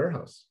what's in our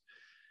warehouse.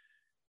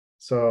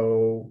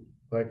 So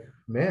like,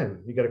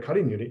 man, you got a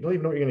cutting unit, you don't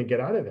even know what you're going to get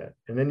out of it.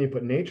 And then you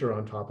put nature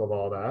on top of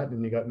all that,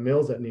 and you got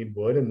mills that need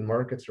wood, and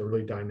markets are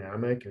really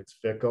dynamic and it's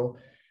fickle.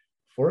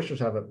 Foresters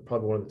have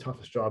probably one of the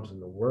toughest jobs in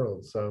the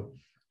world. So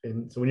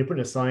when you're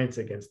putting a science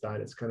against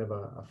that, it's kind of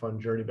a fun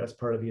journey. That's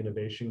part of the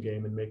innovation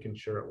game and making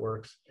sure it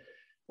works.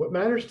 What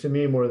matters to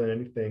me more than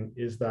anything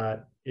is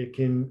that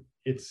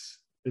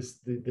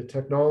the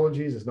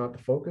technologies is not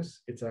the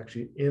focus. It's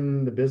actually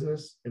in the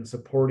business and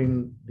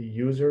supporting the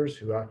users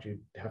who actually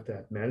have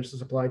to manage the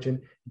supply chain.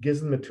 It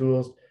gives them the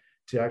tools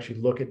to actually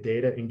look at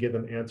data and give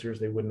them answers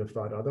they wouldn't have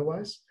thought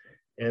otherwise.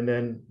 And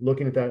then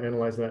looking at that,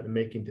 analyzing that, and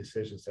making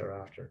decisions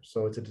thereafter.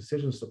 So it's a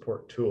decision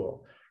support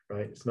tool,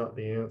 right? It's not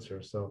the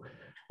answer. So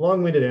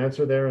long-winded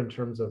answer there in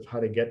terms of how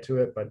to get to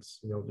it, but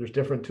there's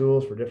different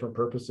tools for different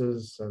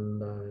purposes,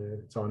 and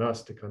it's on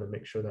us to kind of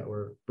make sure that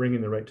we're bringing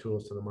the right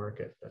tools to the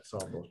market that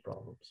solve those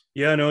problems.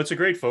 Yeah, no, it's a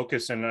great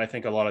focus, and I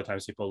think a lot of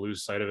times people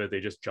lose sight of it. They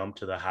just jump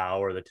to the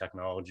how or the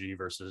technology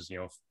versus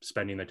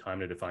spending the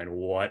time to define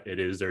what it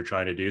is they're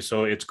trying to do.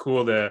 So it's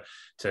cool to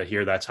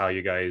hear that's how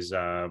you guys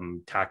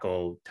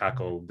tackle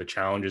the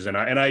challenges, and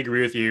I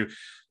agree with you.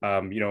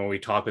 When we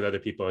talk with other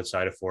people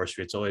outside of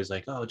forestry, it's always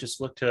like, oh, just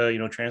look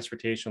to,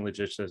 transportation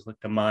logistics, look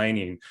to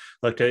mining,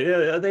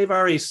 they've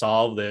already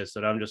solved this.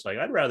 And I'm just like,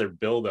 I'd rather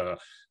build a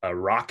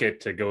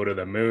rocket to go to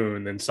the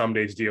moon than some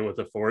days deal with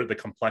the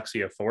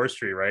complexity of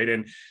forestry, right?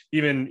 And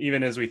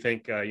even as we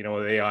think,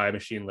 with AI,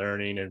 machine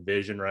learning and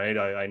vision, right?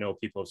 I know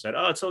people have said,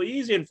 oh, it's so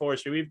easy in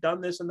forestry. We've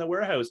done this in the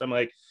warehouse. I'm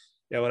like,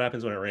 yeah, what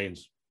happens when it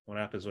rains? What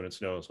happens when it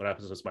snows? What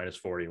happens when it's minus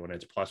 40, when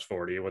it's plus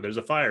 40, when there's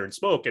a fire and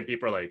smoke? And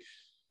people are like,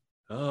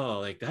 oh,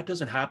 like that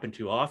doesn't happen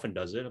too often,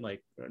 does it? I'm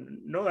like,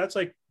 no, that's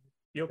like,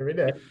 every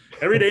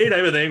day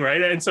type of thing,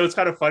 right? And so it's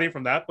kind of funny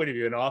from that point of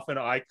view. And often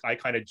I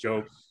kind of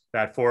joke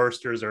that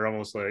forestry is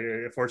almost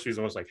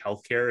like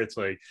healthcare. It's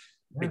like,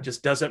 it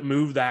just doesn't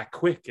move that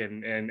quick.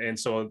 And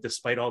so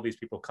despite all these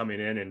people coming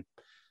in and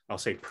I'll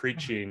say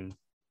preaching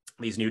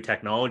these new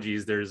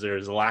technologies, there's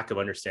a lack of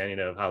understanding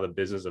of how the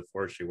business of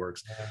forestry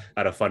works Yeah.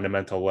 at a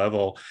fundamental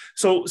level.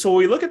 So when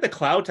we look at the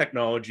cloud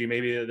technology,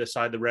 maybe the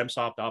side, the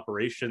Remsoft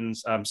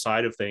operations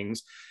side of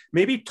things,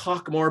 maybe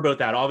talk more about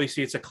that.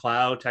 Obviously, it's a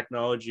cloud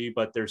technology,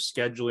 but there's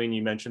scheduling.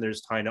 You mentioned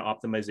there's kind of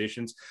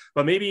optimizations,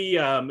 but maybe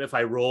if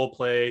I role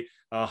play,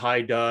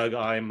 hi Doug,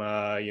 I'm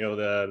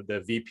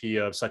the VP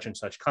of such and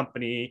such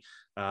company.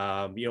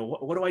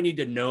 What do I need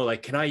to know?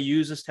 Like, can I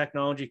use this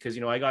technology? Because,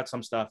 I got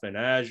some stuff in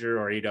Azure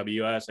or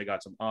AWS. I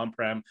got some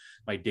on-prem.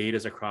 My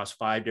data's across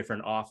 5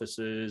 different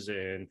offices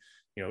and,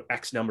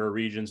 X number of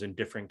regions in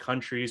different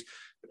countries.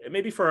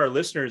 Maybe for our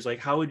listeners, like,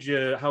 how would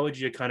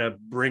you kind of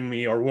bring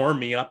me or warm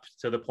me up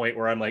to the point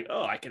where I'm like,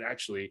 oh, I can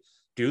actually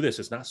do this.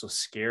 It's not so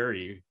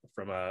scary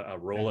from a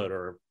rollout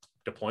or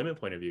deployment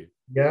point of view.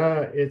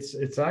 Yeah,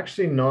 it's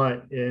actually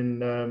not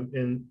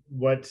in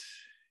what.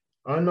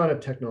 I'm not a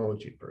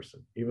technology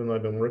person, even though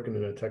I've been working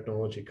in a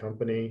technology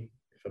company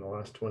for the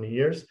last 20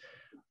 years.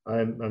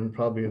 I'm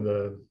probably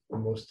the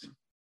most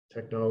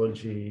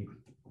technology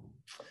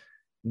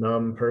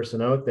numb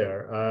person out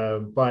there.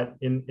 But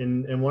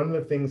in one of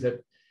the things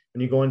that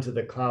when you go into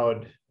the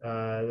cloud,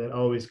 that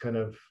always kind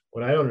of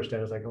what I don't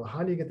understand is like, well,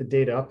 how do you get the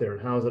data up there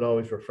and how is it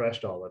always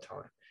refreshed all the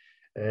time?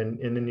 And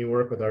then you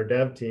work with our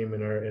dev team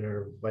and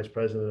our vice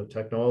president of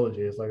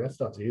technology. It's like, that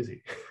stuff's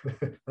easy.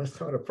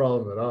 That's not a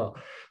problem at all.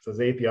 So it's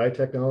API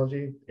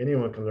technology.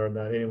 Anyone can learn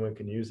that. Anyone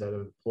can use that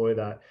and employ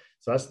that.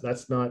 So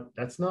that's not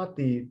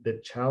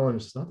the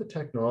challenge. It's not the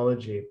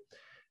technology.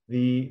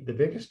 The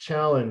biggest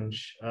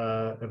challenge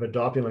of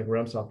adopting like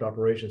Remsoft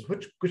operations,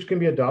 which can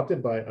be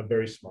adopted by a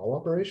very small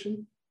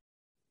operation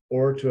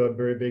or to a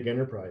very big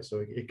enterprise.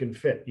 So it can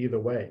fit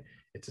either way.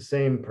 It's the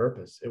same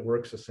purpose. It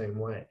works the same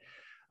way.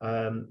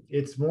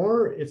 It's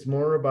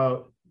more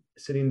about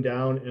sitting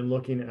down and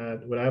looking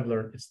at what I've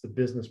learned. It's the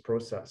business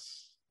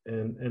process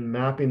and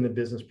mapping the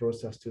business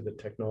process to the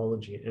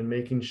technology and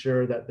making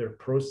sure that their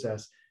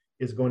process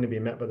is going to be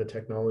met by the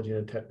technology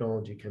and the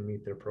technology can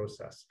meet their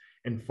process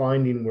and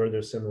finding where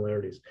there's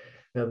similarities.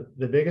 Now,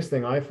 the biggest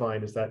thing I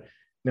find is that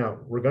now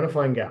we're going to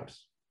find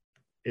gaps.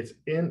 It's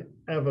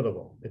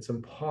inevitable. It's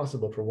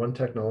impossible for one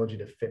technology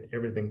to fit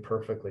everything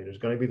perfectly. There's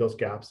going to be those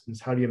gaps. And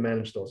how do you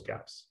manage those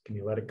gaps? Can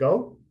you let it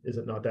go? Is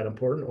it not that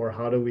important? Or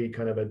how do we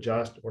kind of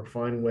adjust or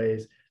find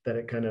ways that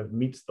it kind of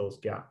meets those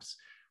gaps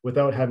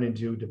without having to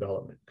do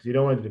development? Because you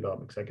don't want to do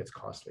development because that gets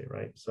costly,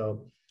 right?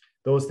 So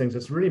those things,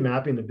 it's really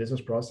mapping the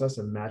business process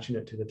and matching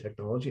it to the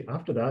technology.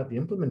 After that, the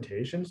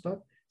implementation stuff,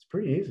 it's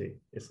pretty easy.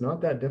 It's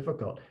not that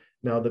difficult.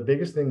 Now, the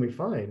biggest thing we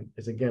find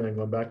is, again, I'm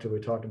going back to what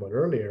we talked about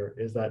earlier,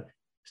 is that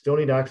still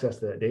need access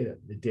to that data.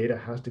 The data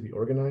has to be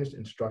organized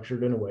and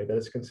structured in a way that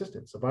is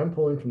consistent. So if I'm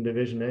pulling from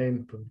division A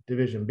and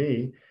division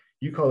B,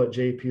 you call it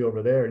JP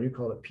over there and you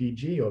call it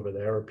PG over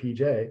there or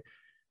PJ,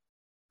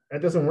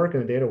 that doesn't work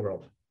in the data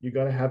world. You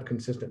got to have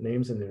consistent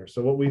names in there.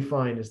 So what we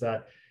find is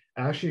that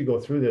as you go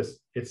through this,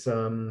 it's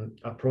a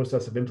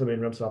process of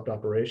implementing Remsoft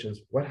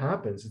operations. What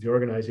happens is the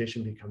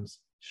organization becomes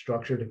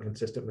structured and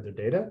consistent with their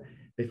data.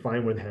 They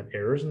find where they have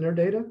errors in their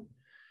data.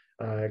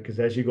 Because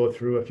as you go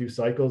through a few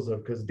cycles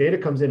of, because data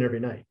comes in every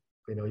night,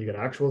 you got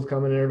actuals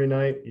coming in every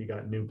night, you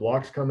got new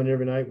blocks coming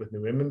every night with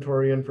new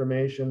inventory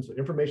information. So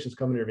information's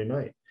coming every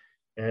night,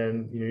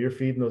 and you're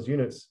feeding those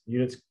units.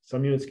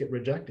 Some units get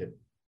rejected.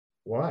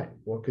 Why?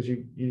 Well, because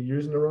you're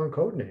using the wrong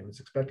code name. It's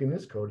expecting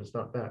this code. It's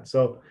not that.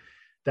 So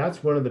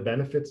that's one of the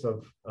benefits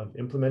of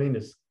implementing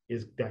is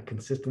that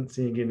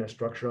consistency and getting that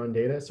structure on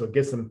data. So it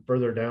gets them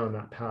further down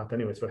that path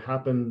anyway. So it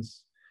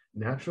happens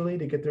naturally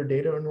to get their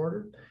data in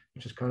order,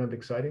 which is kind of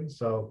exciting.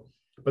 So,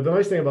 but the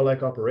nice thing about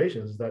like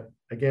operations is that,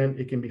 again,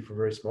 it can be for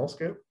very small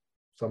scale,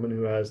 someone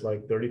who has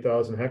like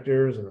 30,000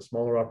 hectares and a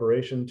smaller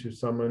operation, to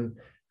someone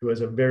who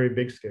has a very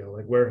big scale,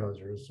 like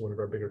Weyerhaeuser is one of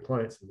our bigger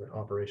clients in the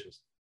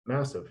operations,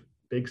 massive,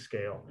 big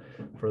scale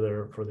for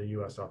the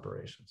US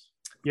operations.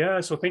 Yeah.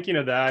 So thinking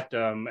of that,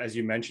 as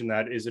you mentioned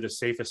that, is it a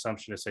safe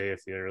assumption to say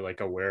if you're like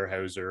a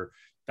Weyerhaeuser,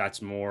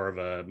 that's more of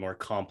a more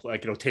complex,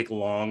 like it'll take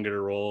longer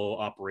to roll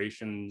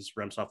operations,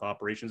 Remsoft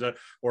operations out?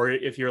 Or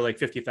if you're like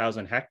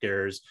 50,000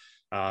 hectares,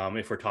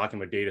 if we're talking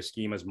about data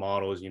schemas,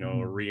 models,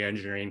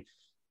 re-engineering,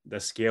 the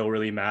scale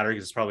really matters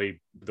because it's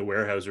probably the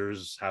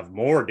Weyerhaeusers have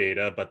more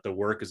data, but the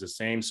work is the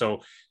same.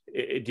 So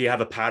do you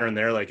have a pattern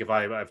there? Like if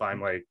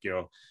I'm like,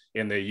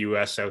 in the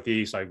US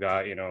Southeast, I've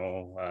got, I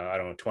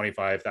don't know,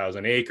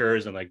 25,000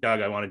 acres and like,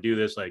 Doug, I want to do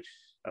this. Like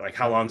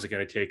how long is it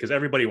going to take? Because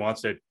everybody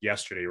wants it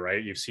yesterday,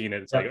 right? You've seen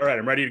it. It's like, all right,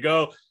 I'm ready to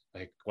go.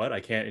 Like what? I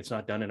can't, it's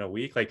not done in a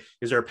week. Like,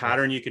 is there a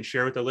pattern you can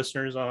share with the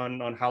listeners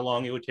on how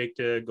long it would take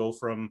to go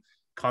from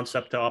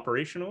concept to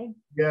operational?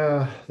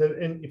 Yeah.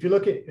 And if you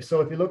look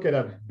at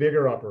a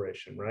bigger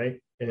operation, right?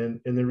 And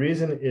the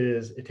reason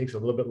it takes a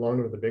little bit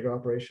longer with a bigger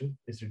operation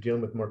is you're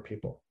dealing with more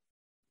people.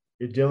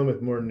 You're dealing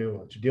with more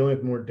nuance. You're dealing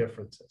with more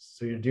differences.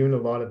 So you're doing a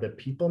lot of the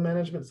people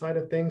management side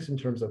of things in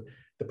terms of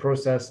the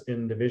process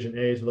in division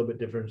A is a little bit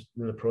different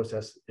than the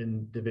process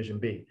in division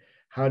B.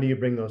 how do you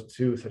bring those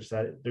two such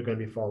that they're going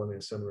to be following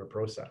a similar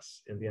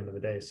process at the end of the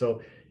day?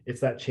 So it's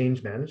that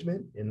change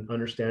management and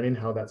understanding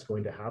how that's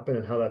going to happen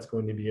and how that's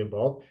going to be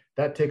involved.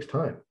 That takes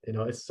time,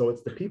 it's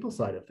the people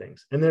side of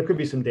things. And there could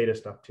be some data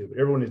stuff too, but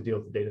everyone is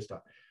dealing with the data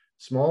stuff.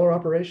 Smaller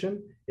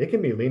operation, it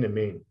can be lean and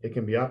mean. It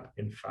can be up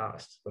and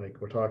fast. Like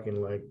we're talking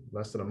like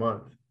less than a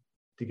month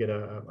to get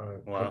a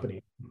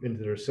company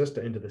into their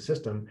system, into the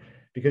system,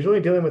 because you're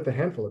only dealing with a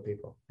handful of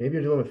people. Maybe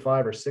you're dealing with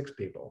 5 or 6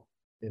 people,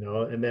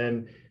 and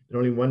then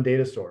only one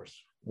data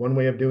source, one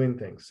way of doing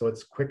things. So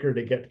it's quicker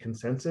to get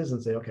consensus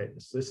and say, okay,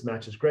 this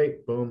match is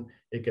great. Boom,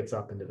 it gets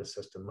up into the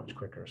system much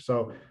quicker.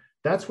 So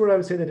that's where I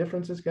would say the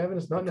difference is, Kevin.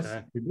 It's not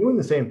necessarily, you're doing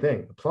the same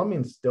thing. The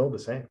plumbing's still the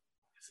same.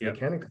 The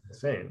mechanics are the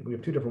same. We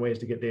have 2 different ways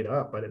to get data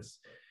up, but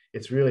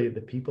it's really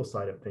the people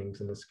side of things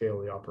and the scale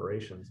of the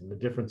operations and the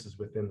differences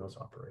within those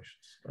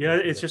operations. Yeah,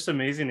 it's just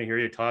amazing to hear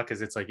you talk,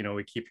 because it's like,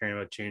 we keep hearing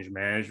about change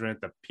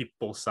management, the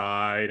people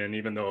side, and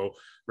even though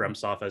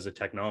Remsoft as a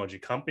technology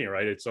company,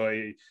 right, it's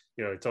like,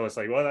 it's always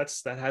like, well,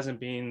 that hasn't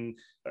been,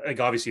 like,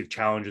 obviously the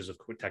challenges of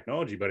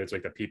technology, but it's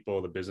like the people,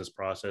 the business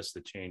process,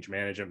 the change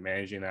management,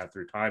 managing that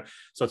through time.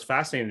 So it's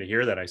fascinating to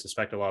hear that. I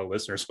suspect a lot of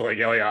listeners are like,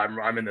 oh yeah,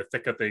 I'm in the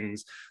thick of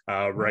things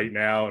right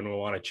now, and we'll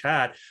want to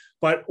chat.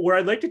 But where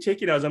I'd like to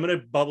take you now is I'm going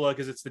to bubble up,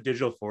 because it's the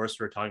digital forest,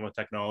 we're talking about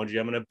technology.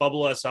 I'm going to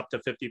bubble us up to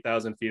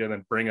 50,000 feet and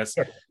then bring us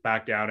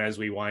back down as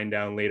we wind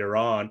down later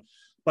on.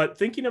 But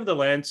thinking of the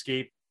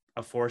landscape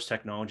of forest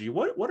technology,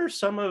 what are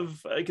some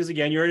of, because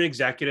again, you're an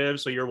executive,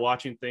 so you're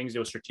watching things,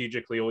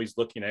 strategically, always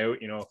looking out,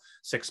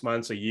 6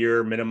 months, a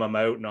year minimum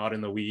out, not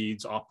in the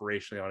weeds,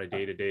 operationally on a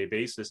day-to-day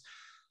basis.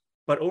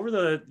 But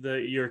over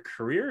your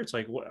career, it's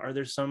like, are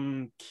there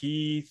some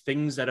key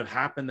things that have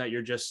happened that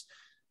you're just,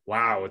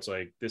 wow, it's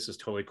like, this is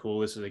totally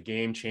cool, this is a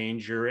game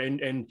changer?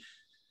 And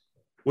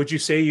would you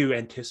say you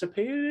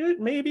anticipated it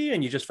maybe,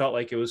 and you just felt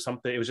like it was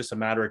something, it was just a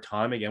matter of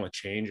time? Again, with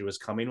change, it was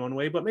coming one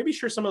way, but maybe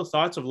share some of the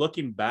thoughts of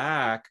looking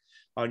back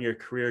on your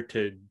career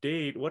to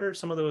date. What are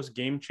some of those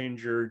game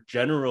changer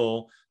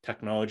general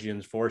technology in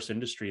the forest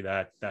industry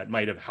that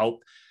might have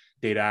helped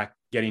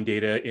getting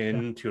data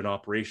into an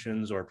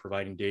operations or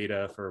providing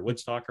data for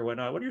woodstock or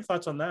whatnot? What are your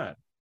thoughts on that?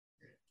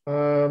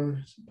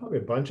 Probably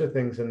a bunch of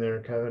things in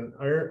there, Kevin.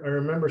 I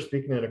remember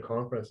speaking at a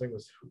conference, I think it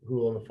was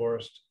Who in the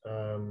Forest,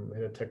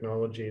 in a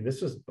technology.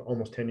 This was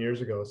almost 10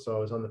 years ago. So I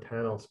was on the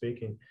panel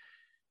speaking,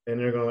 and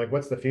they're going like,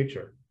 what's the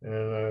future? And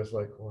I was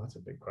like, well, that's a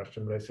big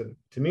question. But I said,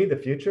 to me, the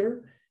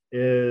future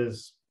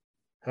is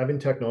having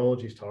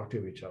technologies talk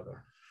to each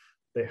other.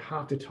 They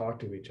have to talk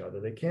to each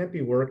other. They can't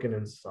be working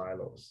in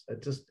silos.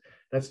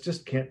 That's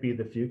just can't be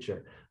the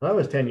future. That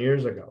was 10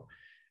 years ago.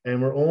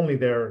 And we're only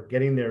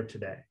getting there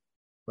today.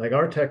 Like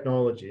our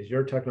technologies,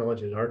 your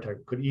technology and our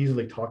tech could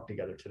easily talk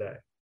together today.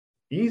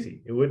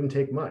 Easy. It wouldn't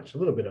take much, a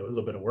little bit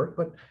of work,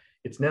 but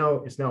it's now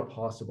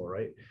possible,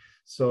 right?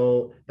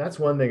 So that's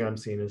one thing I'm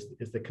seeing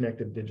is the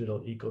connected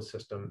digital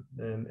ecosystem.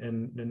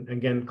 And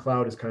again,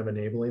 cloud is kind of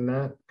enabling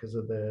that because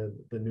of the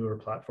newer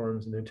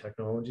platforms and new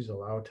technologies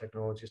allow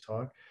technologies to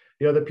talk.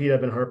 The other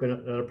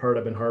part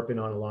I've been harping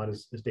on a lot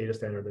is data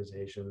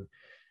standardization,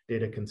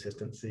 data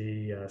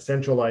consistency,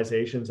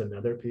 centralization is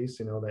another piece,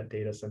 that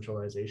data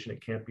centralization.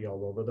 It can't be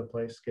all over the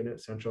place, get it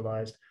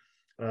centralized.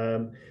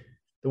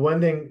 The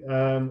one thing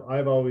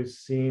I've always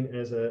seen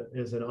as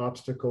an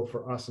obstacle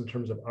for us in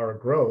terms of our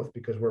growth,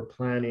 because we're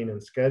planning and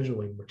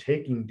scheduling, we're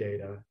taking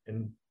data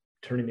and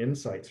turning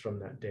insights from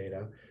that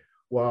data,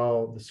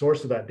 while the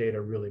source of that data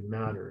really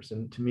matters.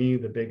 And to me,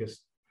 the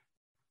biggest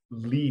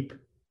leap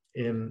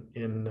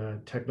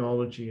in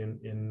technology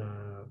in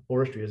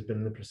forestry has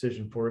been the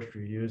precision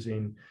forestry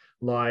using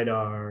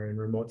LiDAR and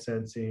remote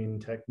sensing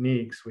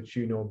techniques, which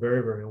you know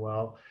very, very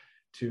well,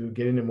 to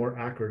get into more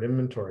accurate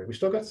inventory. We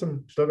still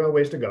got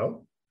ways to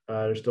go.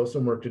 There's still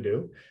some work to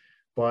do,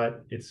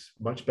 but it's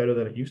much better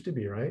than it used to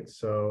be, right?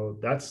 So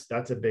that's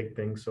a big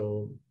thing.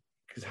 So,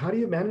 because how do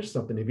you manage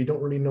something if you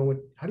don't really know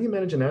how do you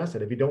manage an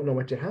asset if you don't know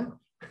what you have?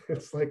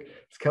 It's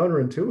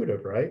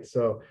counterintuitive, right?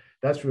 So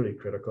that's really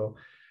critical.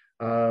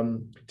 To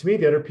me,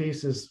 the other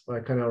piece is, I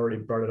kind of already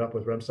brought it up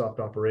with Remsoft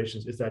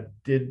operations, is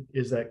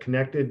that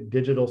connected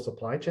digital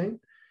supply chain.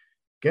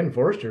 Again,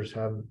 foresters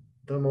have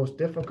the most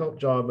difficult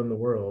job in the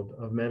world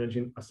of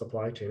managing a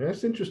supply chain. And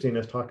it's interesting, I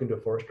was talking to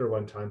a forester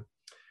one time,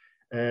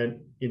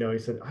 and he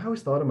said, I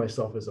always thought of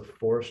myself as a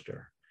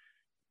forester.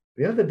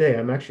 The other day,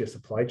 I'm actually a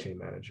supply chain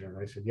manager. And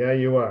I said, yeah,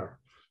 you are.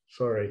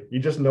 Sorry, you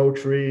just know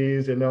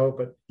trees,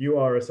 but you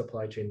are a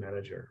supply chain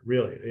manager,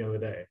 really, at the end of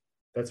the day.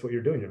 That's what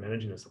you're doing. You're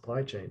managing a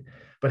supply chain.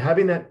 But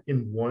having that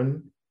in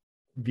one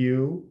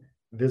view,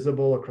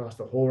 visible across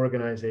the whole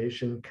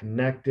organization,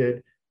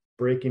 connected,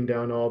 breaking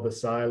down all the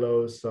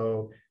silos.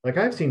 So like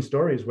I've seen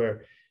stories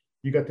where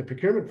you got the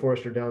procurement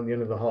forester down the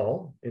end of the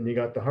hall, and you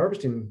got the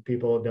harvesting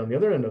people down the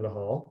other end of the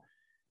hall.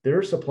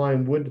 They're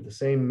supplying wood to the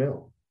same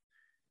mill,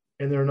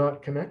 and they're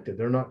not connected.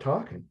 They're not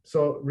talking.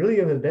 So really,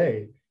 at the end of the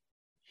day,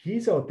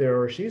 he's out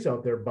there or she's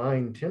out there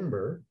buying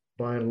timber,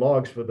 buying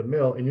logs for the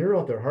mill, and you're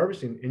out there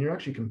harvesting, and you're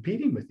actually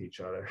competing with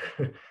each other.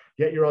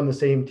 yet you're on the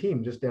same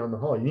team just down the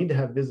hall. You need to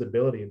have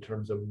visibility in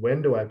terms of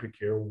when do I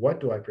procure, what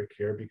do I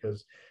procure,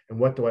 because, and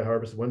what do I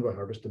harvest, when do I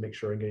harvest, to make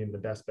sure I'm getting the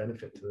best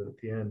benefit to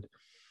the end.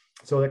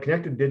 So the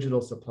connected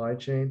digital supply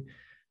chain.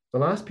 The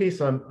last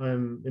piece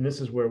and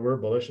this is where we're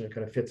bullish and it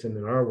kind of fits in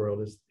our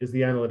world, is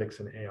the analytics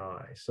and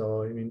AI.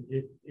 So, I mean,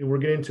 we're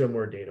getting into a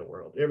more data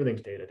world.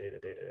 Everything's data.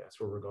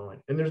 That's where we're going.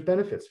 And there's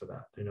benefits for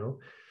that, you know?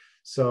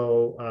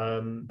 So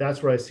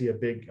that's where I see a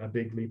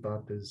big leap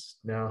up, is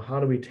now how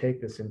do we take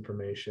this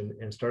information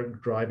and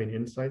start driving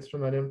insights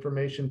from that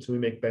information so we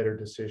make better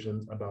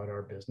decisions about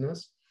our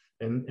business.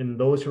 And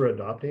those who are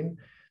adopting,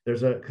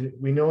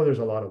 we know there's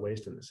a lot of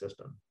waste in the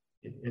system.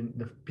 And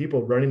the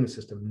people running the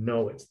system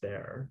know it's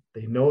there.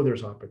 They know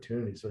there's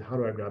opportunity. So how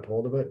do I grab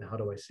hold of it and how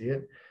do I see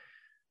it?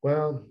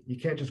 Well, you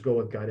can't just go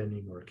with gut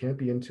anymore. It can't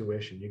be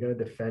intuition. You got to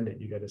defend it.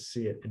 You got to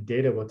see it. And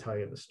data will tell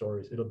you the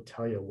stories. It'll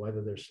tell you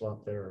whether there's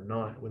slop there or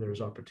not, whether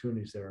there's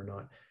opportunities there or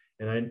not.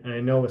 And I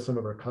know with some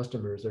of our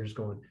customers, they're just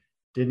going,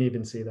 didn't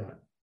even see that.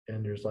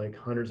 And there's like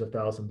hundreds of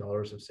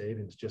 $1,000s of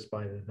savings just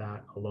by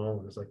that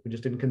alone. It's like, we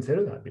just didn't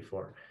consider that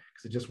before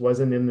because it just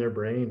wasn't in their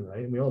brain,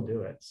 right? And we all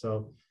do it.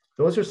 So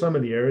those are some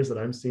of the areas that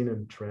I'm seeing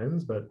in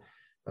trends, but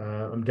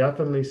I'm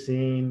definitely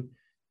seeing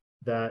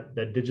that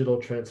digital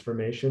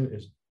transformation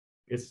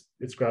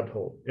it's grabbed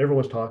hold.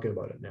 Everyone's talking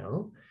about it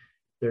now.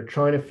 They're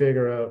trying to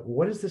figure out,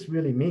 what does this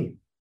really mean?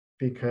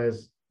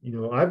 Because, you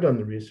know, I've done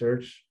the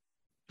research,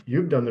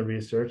 you've done the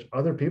research,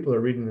 other people are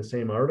reading the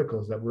same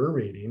articles that we're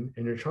reading,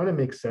 and you're trying to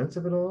make sense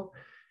of it all,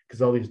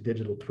 because all these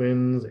digital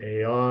twins,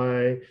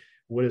 AI,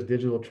 what is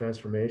digital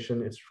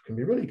transformation? It can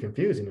be really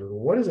confusing.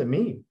 What does it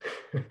mean?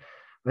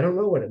 I don't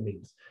know what it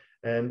means.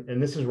 And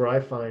this is where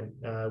I find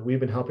we've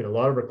been helping a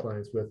lot of our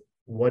clients with,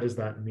 what does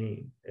that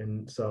mean?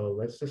 And so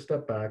let's just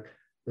step back.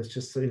 Let's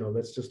just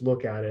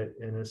look at it,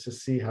 and let's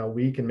just see how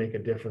we can make a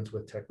difference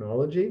with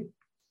technology,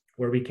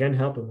 where we can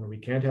help and where we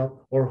can't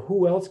help, or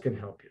who else can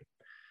help you,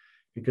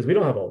 because we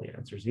don't have all the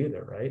answers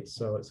either, right?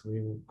 So we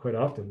quite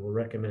often will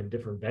recommend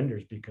different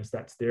vendors because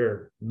that's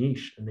their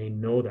niche and they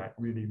know that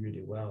really,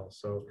 really well.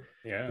 So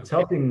yeah, it's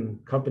helping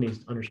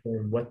companies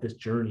understand what this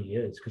journey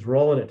is, because we're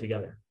all in it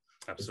together.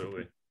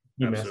 Absolutely.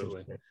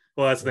 Absolutely.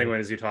 Well, that's the thing, when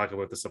as you talk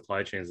about the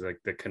supply chains, like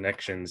the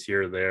connections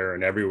here, there,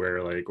 and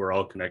everywhere, like we're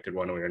all connected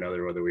one way or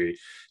another, whether we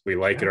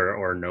like it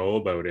or know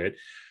about it.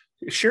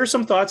 Share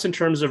some thoughts in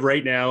terms of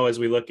right now as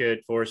we look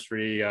at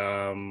forestry,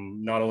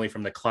 not only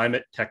from the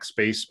climate tech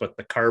space, but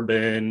the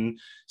carbon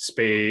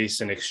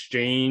space and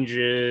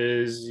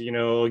exchanges. You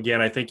know,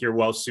 again, I think you're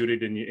well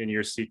suited in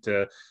your seat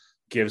to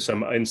give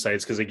some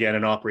insights, because again,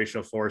 an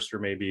operational forester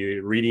may be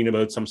reading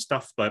about some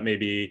stuff, but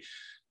maybe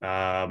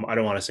I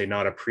don't want to say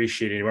not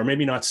appreciating, or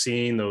maybe not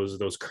seeing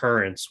those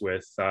currents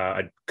with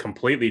a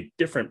completely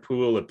different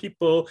pool of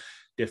people,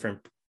 different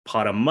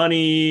pot of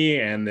money,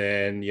 and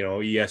then, you know,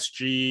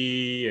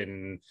 ESG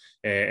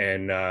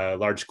and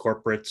large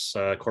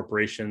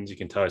corporations. You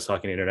can tell I was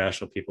talking to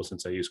international people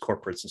since I use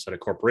corporates instead of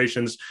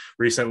corporations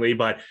recently.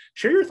 But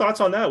share your thoughts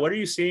on that. What are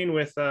you seeing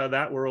with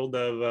that world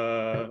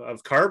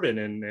of carbon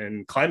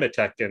and climate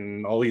tech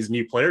and all these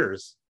new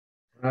players?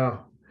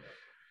 Wow.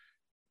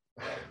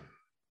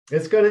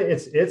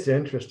 It's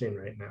interesting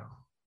right now.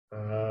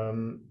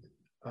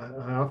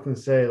 I often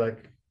say,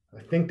 like,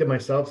 I think to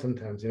myself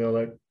sometimes, you know,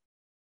 like,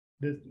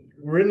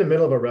 we're in the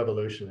middle of a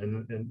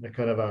revolution, and a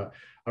kind of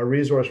a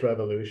resource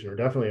revolution, or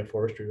definitely a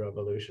forestry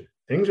revolution.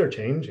 Things are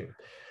changing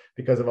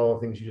because of all the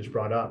things you just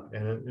brought up.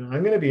 And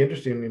I'm going to be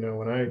interested, you know,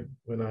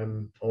 when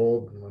I'm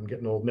old, and I'm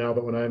getting old now,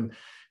 but when I'm,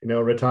 you know,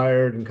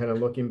 retired and kind of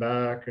looking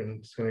back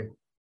and just kind of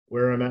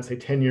where I'm at, say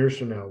 10 years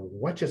from now,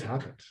 what just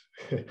happened?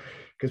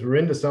 Because we're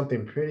into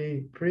something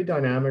pretty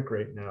dynamic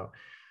right now.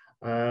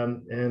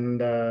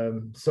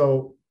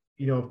 So,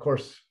 you know, of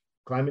course,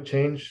 climate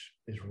change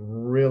is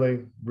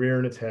really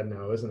rearing its head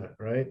now, isn't it?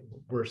 Right?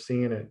 We're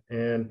seeing it.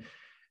 And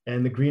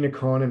the green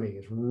economy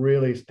is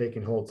really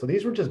taking hold. So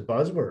these were just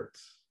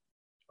buzzwords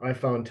I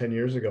found 10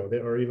 years ago,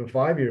 or even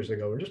 5 years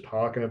ago. We're just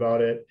talking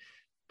about it.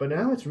 But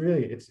now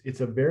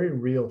it's a very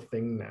real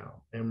thing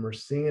now. And we're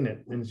seeing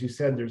it. And as you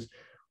said,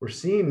 we're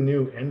seeing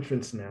new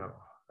entrants now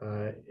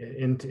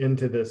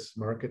into this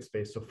market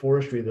space. So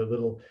forestry, the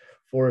little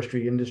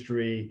forestry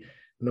industry,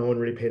 no one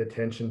really paid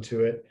attention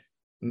to it.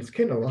 And it's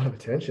getting a lot of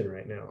attention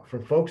right now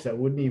from folks that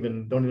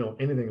don't know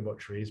anything about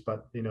trees,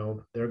 but, you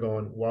know, they're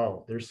going,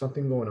 wow, there's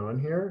something going on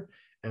here,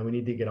 and we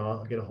need to get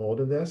a hold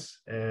of this.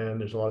 And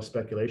there's a lot of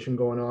speculation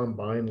going on,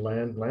 buying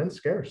land's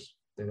scarce.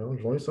 You know,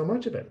 there's only so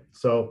much of it.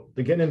 So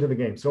they're getting into the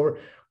game. So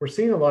we're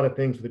seeing a lot of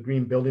things with the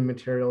green building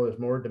material. There's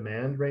more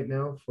demand right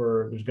now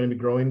there's going to be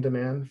growing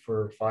demand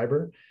for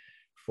fiber,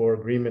 for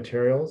green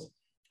materials.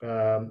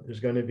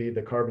 There's going to be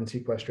the carbon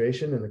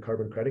sequestration and the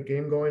carbon credit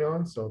game going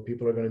on. So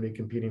people are going to be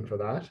competing for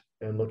that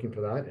and looking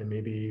for that. And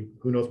maybe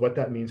who knows what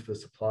that means for the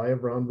supply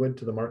of roundwood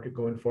to the market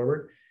going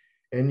forward.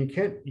 And you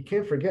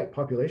can't forget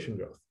population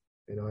growth.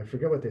 You know, I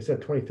forget what they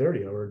said,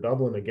 2030, or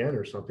doubling again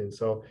or something.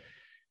 So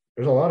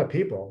there's a lot of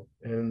people,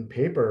 and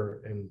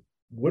paper and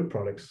wood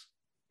products,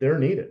 they're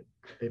needed.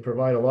 They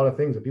provide a lot of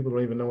things that people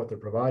don't even know what they're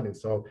providing.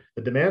 So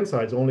the demand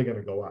side is only going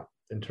to go up.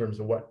 in terms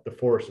of what the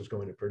forest is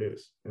going to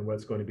produce and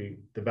what's going to be,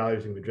 the value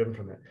is going to be driven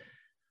from it.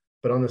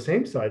 But on the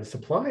same side,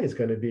 supply is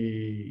going to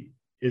be,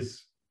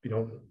 is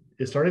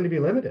starting to be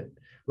limited.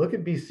 Look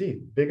at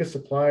BC, biggest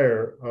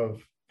supplier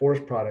of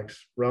forest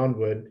products,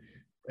 roundwood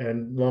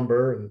and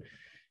lumber, and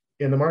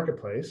in the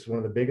marketplace, one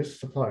of the biggest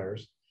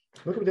suppliers.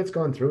 Look at what it's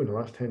gone through in the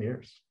last 10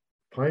 years.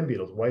 Pine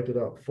beetles wiped it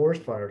out.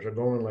 Forest fires are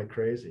going like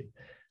crazy.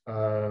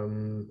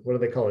 What do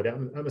they call it?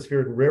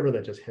 Atmospheric river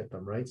that just hit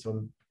them, right?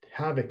 So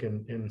havoc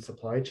in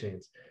supply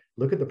chains.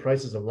 Look at the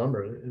prices of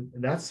lumber. And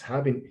that's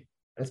having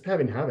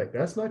havoc.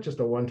 That's not just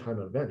a one-time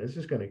event. It's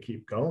just going to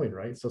keep going,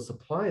 right? So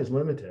supply is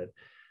limited.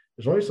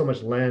 There's only so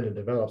much land to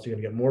develop, so you're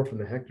going to get more from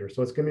the hectare.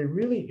 So it's going to be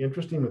really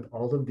interesting with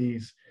all of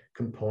these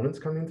components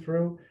coming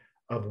through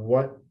of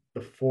what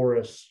the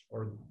forest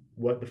or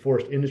what the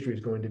forest industry is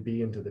going to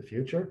be into the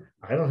future.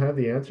 I don't have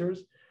the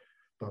answers,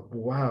 but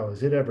wow,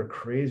 is it ever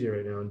crazy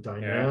right now and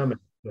dynamic?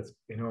 Yeah. That's,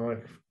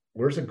 like,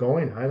 where's it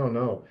going? I don't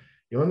know.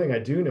 The only thing I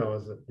do know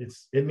is that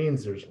it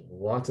means there's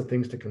lots of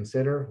things to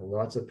consider,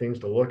 lots of things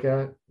to look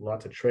at,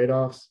 lots of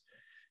trade-offs.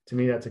 To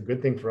me, that's a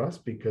good thing for us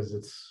because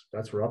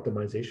that's where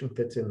optimization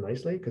fits in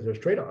nicely because there's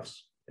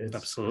trade-offs. It's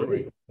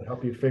absolutely to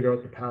help you figure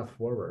out the path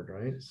forward,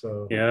 right?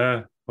 So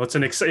yeah, well,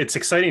 it's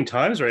exciting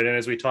times, right? And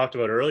as we talked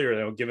about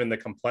earlier, given the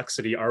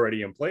complexity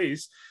already in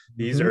place,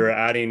 these are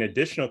adding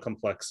additional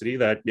complexity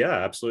that, yeah,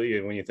 absolutely.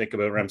 When you think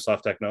about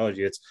Remsoft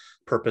technology, it's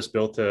purpose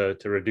built to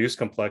reduce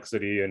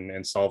complexity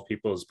and solve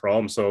people's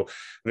problems. So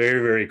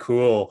very, very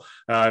cool.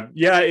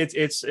 Yeah,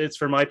 it's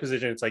for my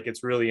position, it's like,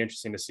 it's really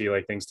interesting to see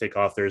like things take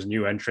off. There's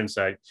new entrants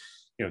that,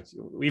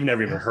 we've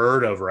never even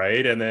heard of,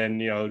 right? And then,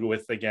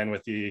 with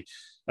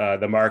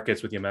the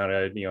markets, with the amount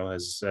of,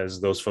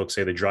 as those folks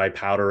say, the dry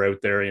powder out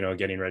there,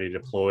 getting ready to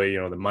deploy,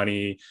 the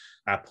money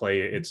at play,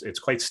 it's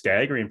quite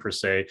staggering per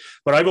se.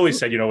 But I've always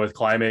said, with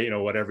climate,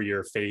 whatever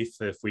your faith,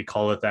 if we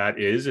call it that,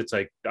 is, it's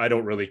like, I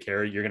don't really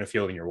care. You're going to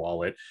feel it in your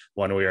wallet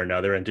one way or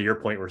another. And to your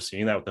point, we're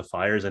seeing that with the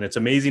fires. And it's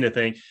amazing to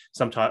think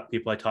some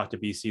people I talk to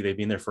BC, they've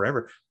been there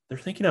forever. They're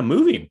thinking of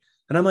moving.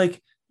 And I'm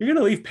like, you're going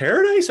to leave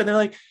paradise? And they're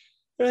like,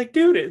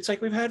 dude, it's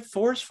like, we've had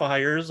forest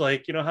fires,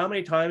 like, how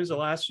many times the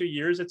last few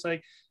years? It's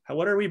like,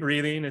 what are we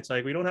breathing? It's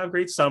like, we don't have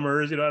great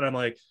summers, and I'm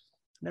like,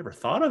 never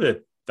thought of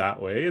it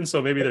that way. And so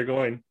maybe they're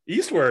going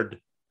eastward.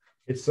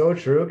 It's so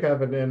true,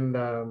 Kevin. And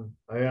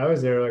I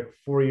was there like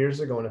 4 years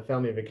ago on a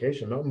family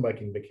vacation, mountain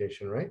biking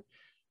vacation, right?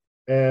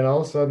 And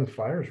all of a sudden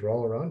fires were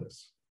all around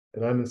us.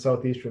 And I'm in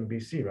southeastern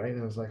BC, right?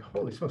 And I was like,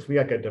 holy smokes, we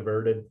got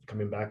diverted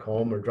coming back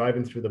home. We're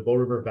driving through the Bow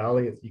River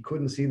Valley. You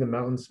couldn't see the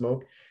mountain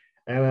smoke.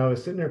 And I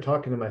was sitting there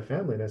talking to my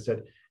family and I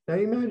said, now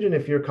imagine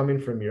if you're coming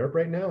from Europe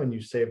right now and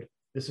you saved,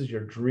 this is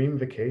your dream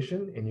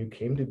vacation and you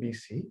came to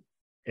BC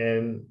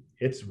and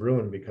it's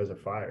ruined because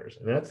of fires.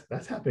 And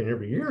that's happening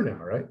every year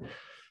now, right?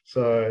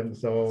 So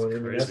that's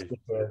just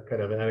a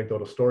kind of an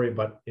anecdotal story,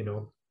 but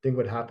think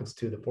what happens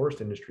to the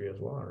forest industry as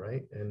well,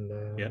 right?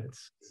 And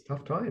it's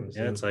tough times.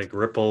 Yeah, it's like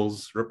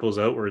ripples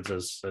outwards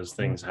as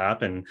things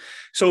happen.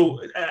 So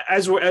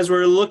as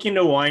we're looking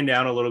to wind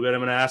down a little bit,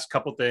 I'm going to ask a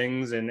couple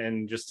things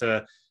and just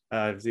to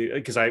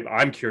because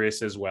I'm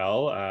curious as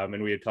well.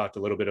 And we had talked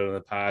a little bit in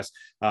the past.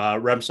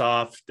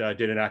 Remsoft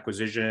did an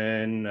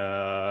acquisition.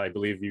 I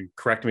believe you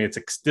correct me. It's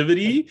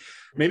Activity.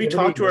 Maybe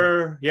talk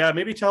to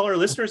maybe tell our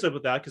listeners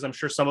about that, because I'm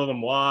sure some of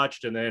them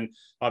watched. And then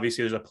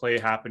obviously there's a play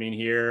happening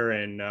here.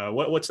 And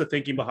what's the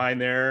thinking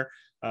behind there?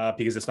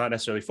 Because it's not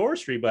necessarily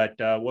forestry, but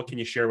what can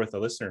you share with the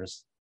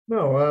listeners?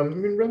 No, I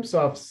mean,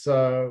 Remsoft's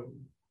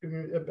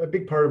a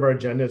big part of our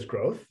agenda is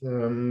growth.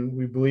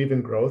 We believe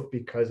in growth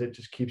because it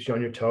just keeps you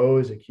on your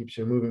toes. It keeps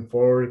you moving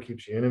forward. It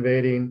keeps you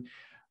innovating.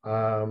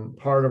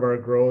 Part of our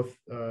growth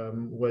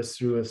was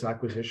through this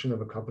acquisition of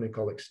a company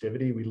called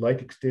Activity. We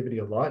like Activity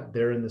a lot.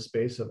 They're in the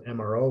space of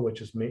MRO, which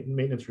is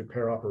maintenance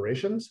repair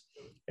operations.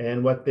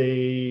 And what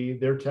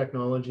their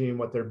technology and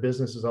what their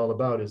business is all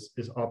about is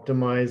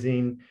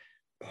optimizing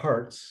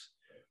parts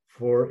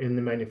in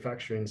the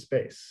manufacturing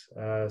space.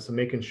 So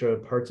making sure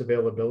parts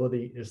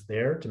availability is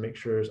there to make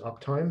sure there's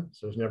uptime.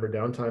 So there's never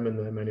downtime in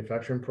the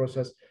manufacturing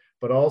process,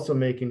 but also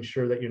making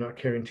sure that you're not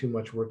carrying too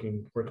much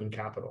working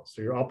capital.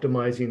 So you're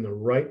optimizing the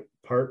right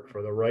part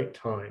for the right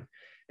time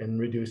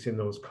and reducing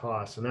those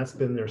costs. And that's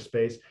been their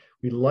space.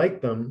 We like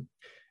them.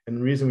 And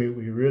the reason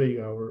we really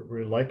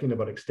we're liking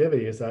about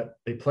Activity is that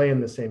they play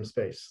in the same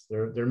space.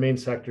 Their main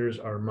sectors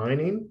are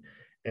mining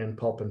and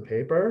pulp and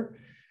paper.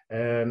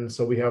 And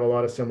so we have a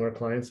lot of similar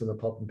clients in the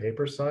pulp and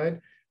paper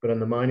side, but on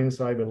the mining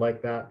side, we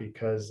like that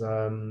because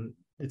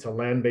it's a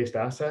land-based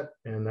asset,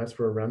 and that's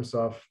where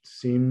Remsoft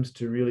seems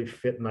to really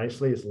fit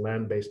nicely, is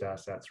land-based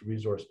assets,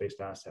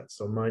 resource-based assets.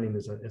 So mining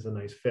is a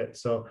nice fit.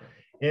 So,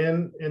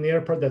 and the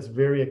other part that's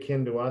very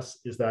akin to us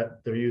is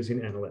that they're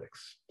using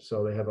analytics.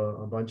 So they have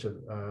a bunch of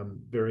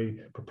very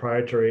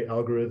proprietary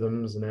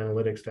algorithms and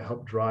analytics to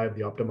help drive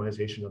the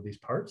optimization of these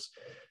parts.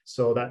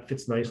 So that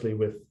fits nicely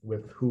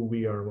with who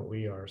we are and what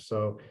we are.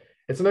 So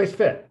it's a nice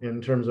fit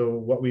in terms of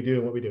what we do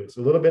and what we do. It's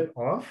a little bit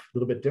off, a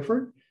little bit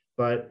different,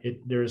 but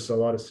there's a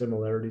lot of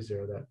similarities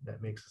there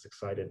that makes us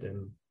excited.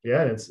 And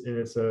yeah,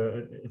 it's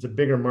a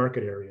bigger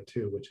market area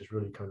too, which is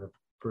really kind of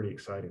pretty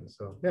exciting.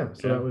 So yeah,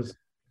 so that was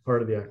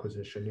part of the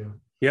acquisition. Yeah.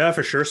 Yeah,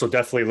 for sure. So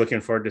definitely looking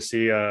forward to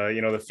see,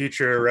 the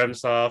future of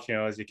Remsoft,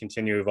 as you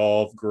continue to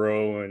evolve,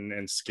 grow,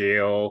 and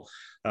scale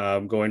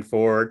going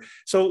forward.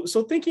 So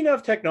thinking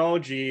of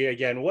technology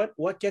again,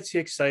 what gets you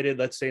excited?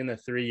 Let's say in the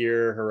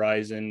 3-year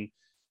horizon,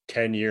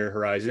 10-year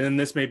horizon, and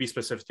this may be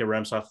specific to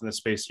Remsoft in the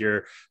space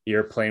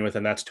you're playing with,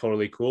 and that's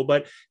totally cool.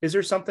 But is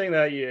there something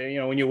that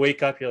when you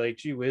wake up, you're like,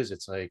 gee whiz,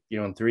 it's like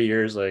in 3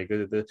 years, like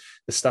the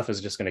stuff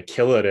is just going to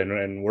kill it,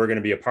 and we're going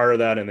to be a part of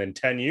that. And then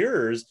 10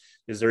 years,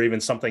 is there even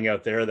something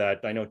out there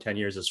that, I know 10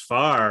 years is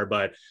far,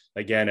 but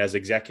again, as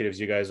executives,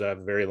 you guys have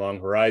very long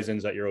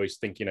horizons that you're always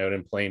thinking out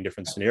and playing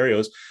different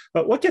scenarios.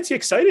 But what gets you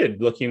excited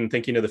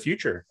thinking of the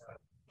future?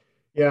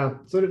 Yeah,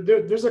 so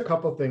there's a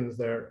couple things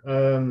there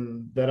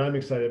that I'm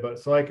excited about.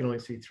 So I can only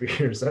see 3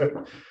 years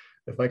out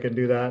if I can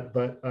do that.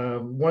 But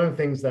one of the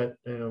things that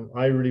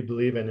I really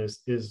believe in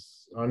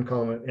is I'm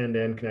calling it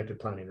end-to-end connected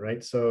planning,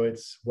 right? So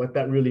it's what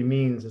that really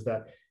means is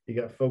that you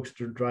got folks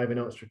driving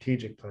out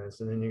strategic plans,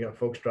 and then you got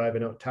folks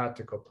driving out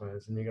tactical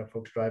plans, and you got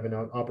folks driving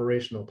out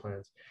operational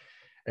plans.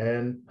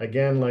 And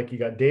again, like you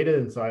got data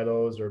in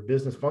silos or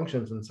business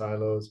functions in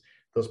silos,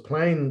 those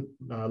planning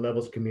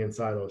levels can be in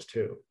silos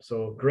too.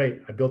 So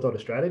great, I built out a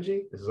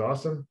strategy. This is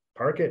awesome.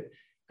 Park it,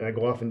 and I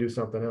go off and do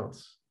something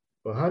else.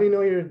 Well, how do you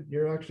know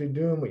you're actually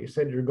doing what you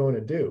said you're going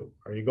to do?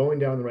 Are you going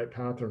down the right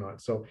path or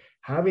not? So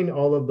having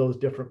all of those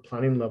different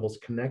planning levels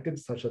connected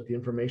such that the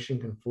information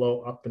can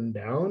flow up and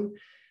down,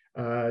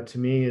 to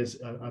me is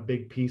a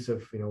big piece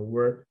of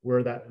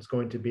where that is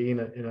going to be,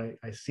 and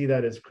I see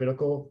that as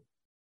critical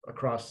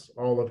across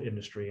all of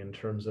industry in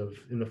terms of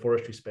in the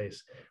forestry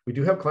space. We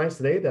do have clients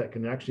today that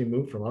can actually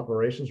move from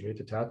operations right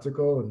to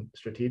tactical and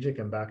strategic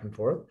and back and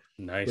forth.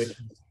 Nice. Which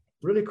is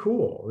really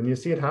cool when you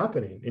see it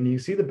happening and you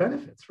see the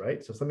benefits,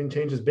 right? So something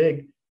changes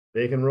big,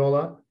 they can roll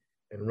up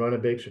and run a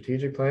big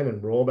strategic plan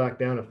and roll back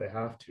down if they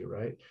have to,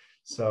 right?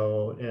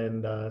 So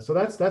so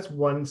that's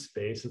one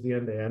space at the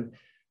end to end.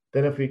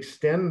 Then if we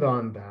extend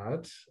on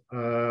that,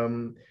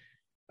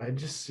 I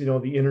just,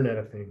 the Internet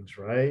of Things,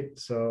 right?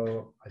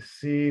 So I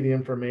see the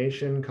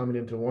information coming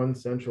into one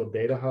central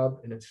data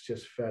hub, and it's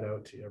just fed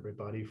out to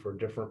everybody for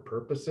different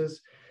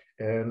purposes.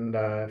 And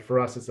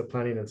for us, it's the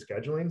planning and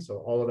scheduling. So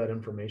all of that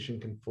information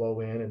can flow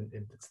in, and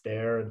it's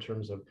there in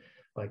terms of,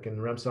 like in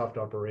Remsoft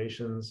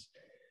operations,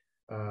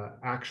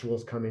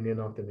 actuals coming in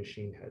off the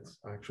machine heads,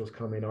 actuals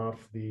coming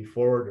off the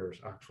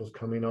forwarders, actuals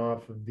coming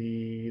off of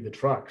the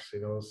trucks,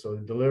 so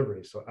the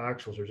delivery. So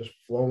actuals are just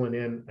flowing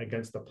in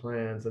against the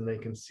plans, and they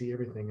can see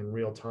everything in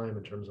real time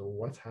in terms of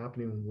what's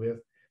happening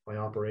with my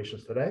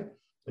operations today.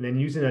 And then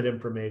using that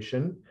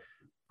information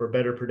for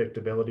better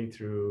predictability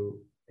through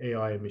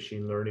AI and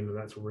machine learning. And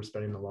that's where we're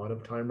spending a lot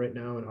of time right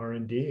now in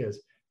R&D,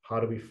 is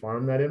how do we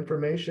farm that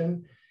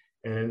information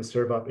and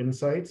serve up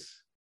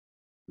insights,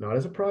 not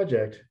as a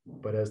project,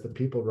 but as the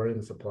people running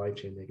the supply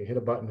chain. They can hit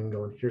a button and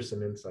go, and here's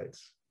some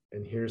insights,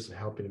 and here's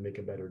helping to make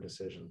a better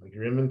decision. Like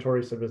your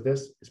inventory said was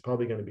this, it's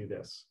probably going to be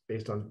this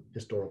based on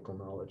historical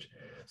knowledge.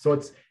 So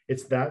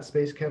it's that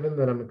space, Kevin,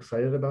 that I'm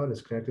excited about,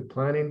 is connected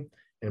planning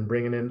and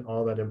bringing in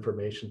all that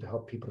information to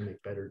help people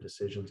make better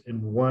decisions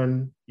in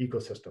one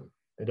ecosystem.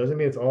 It doesn't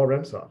mean it's all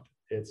Remsoft.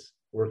 It's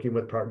working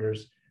with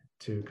partners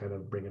to kind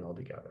of bring it all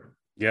together.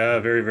 Yeah,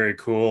 very, very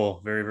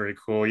cool. Very, very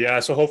cool. Yeah.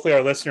 So hopefully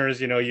our listeners,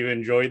 you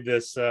enjoyed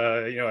this.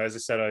 As I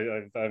said,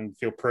 I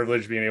feel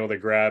privileged being able to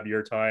grab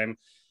your time.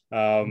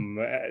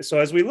 So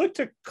as we look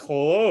to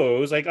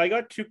close, like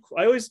I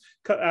always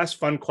ask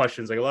fun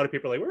questions. Like a lot of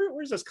people are like,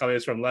 where's this coming?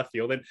 It's from left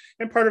field.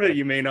 And part of it,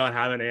 you may not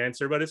have an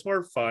answer, but it's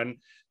more fun.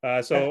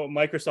 So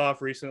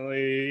Microsoft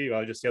recently,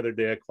 just the other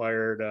day,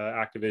 acquired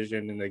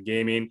Activision in the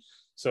gaming.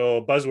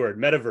 So buzzword,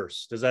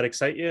 metaverse, does that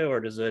excite you, or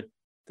does it,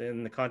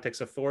 in the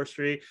context of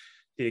forestry,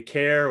 do you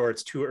care, or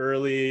it's too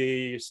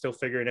early, you're still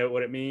figuring out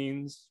what it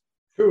means?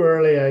 Too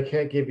early. I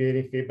can't give you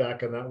any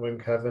feedback on that one,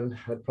 Kevin.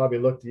 I'd probably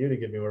look to you to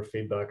give me more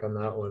feedback on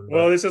that one.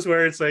 Well, this is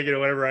where it's like,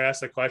 whenever I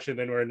ask the question,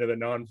 then we're into the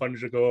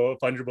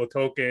fungible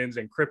tokens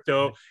and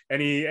crypto.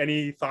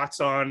 Any thoughts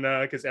on,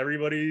 because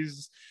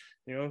everybody's,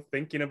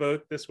 thinking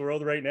about this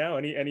world right now.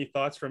 Any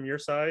thoughts from your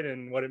side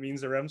and what it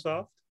means to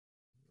Remsoft?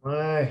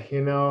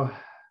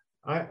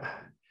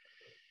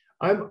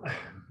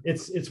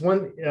 It's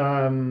one,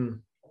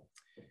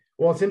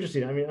 well, it's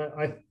interesting. I mean,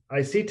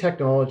 I see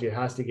technology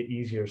has to get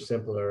easier,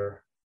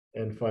 simpler,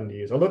 and fun to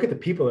use. I look at the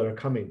people that are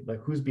coming, like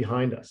who's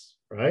behind us,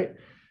 right?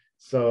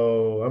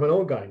 So I'm an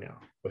old guy now,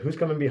 but who's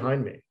coming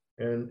behind me?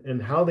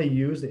 And how they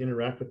use and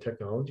interact with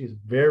technology is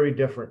very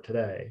different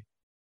today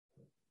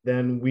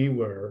than we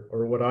were,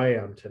 or what I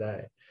am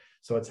today.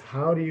 So it's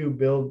how do you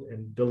build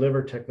and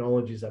deliver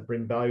technologies that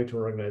bring value to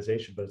an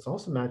organization, but it's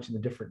also matching the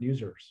different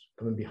users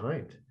coming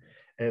behind.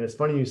 And it's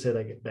funny you said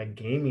like that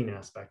gaming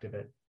aspect of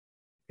it,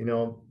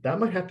 that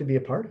might have to be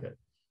a part of it.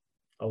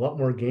 A lot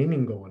more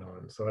gaming going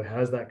on. So it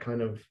has that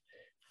kind of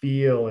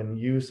feel and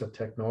use of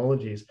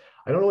technologies.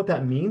 I don't know what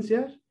that means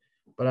yet,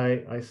 But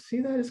I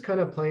see that as kind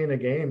of playing a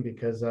game,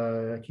 because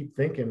I keep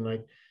thinking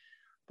like,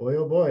 boy,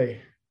 oh boy,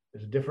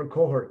 there's a different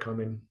cohort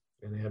coming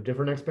and they have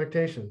different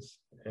expectations.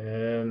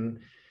 And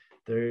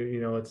they're,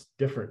 it's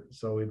different.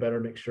 So we better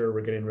make sure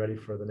we're getting ready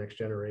for the next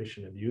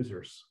generation of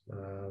users.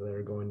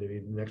 They're going to be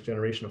the next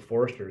generation of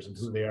foresters and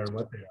who they are and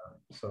what they are.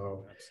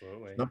 So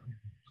Absolutely. It's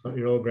not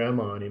your old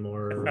grandma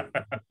anymore.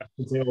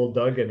 It's the old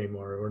Doug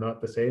anymore. We're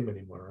not the same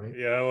anymore, right?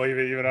 Yeah, well,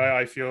 even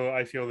I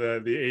feel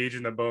the age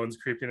and the bones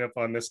creeping up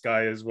on this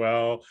guy as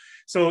well.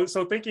 So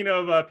thinking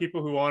of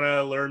people who want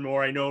to learn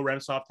more, I know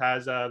Remsoft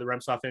has the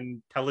Remsoft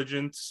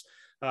Intelligence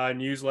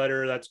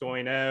newsletter that's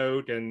going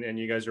out, and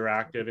you guys are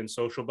active in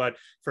social. But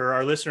for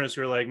our listeners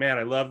who are like, man,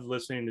 I love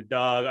listening to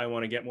Doug, I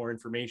want to get more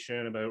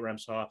information about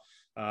Remsoft,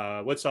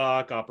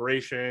 Woodstock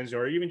operations,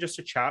 or even just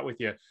to chat with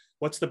you,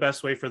 what's the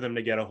best way for them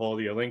to get a hold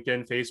of you?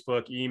 LinkedIn,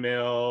 Facebook,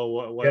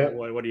 email?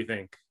 What do you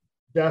think?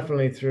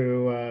 Definitely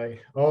through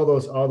all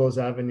those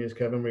avenues,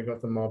 Kevin. We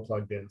got them all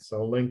plugged in.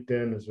 So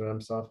LinkedIn is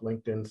Remsoft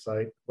LinkedIn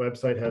site.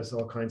 Website has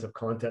all kinds of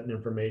content and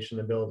information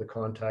to be able to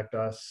contact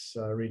us,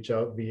 reach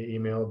out via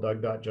email,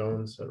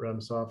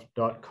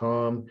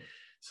 doug.jones@remsoft.com.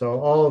 So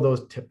all of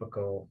those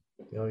typical.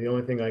 The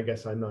only thing, I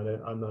guess, I'm not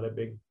a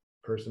big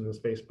person is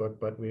Facebook,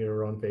 but we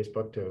are on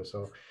Facebook too.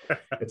 So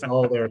it's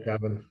all there,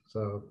 Kevin.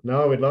 So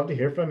no, we'd love to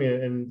hear from you.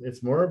 And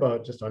it's more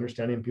about just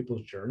understanding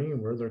people's journey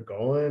and where they're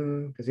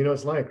going. Because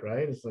it's like,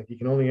 right? It's like you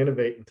can only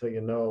innovate until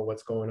you know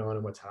what's going on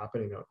and what's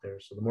happening out there.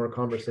 So the more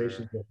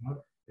conversations you have,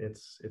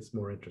 it's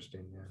more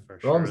interesting. Yeah. For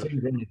We're all sure. on the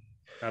same journey.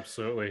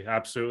 Absolutely.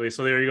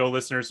 So there you go,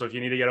 listeners. So if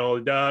you need to get a hold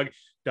of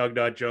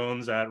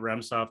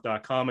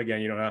doug.jones@remsoft.com. Again,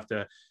 you don't have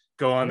to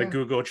go on the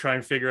Google, try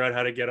and figure out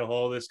how to get a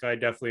hold of this guy.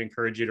 Definitely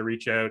encourage you to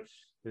reach out.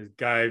 The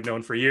guy I've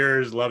known for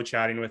years, love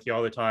chatting with you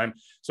all the time.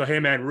 So, hey,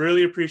 man,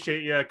 really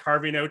appreciate you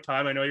carving out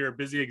time. I know you're a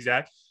busy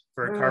exec,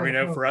 for carving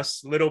out for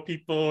us little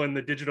people in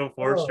the digital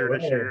forester to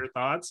share your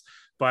thoughts.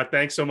 But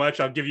thanks so much.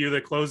 I'll give you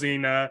the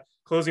closing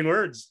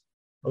words.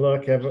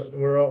 Look, Kevin,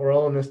 we're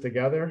all in this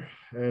together.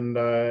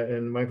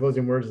 And my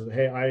closing words is,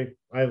 hey,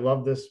 I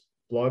love this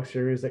blog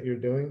series that you're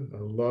doing. I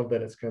love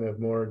that it's kind of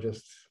more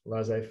just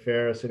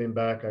laissez-faire, sitting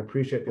back. I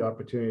appreciate the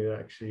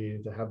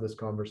opportunity to have this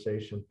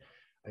conversation.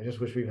 I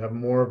just wish we'd have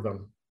more of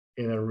them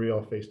in a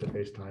real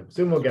face-to-face time.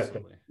 Soon we'll get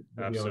them.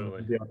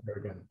 Absolutely. Be out there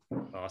again.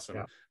 Awesome.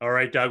 Yeah. All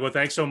right, Doug. Well,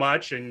 thanks so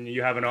much, and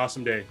you have an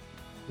awesome day.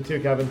 You too,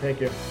 Kevin.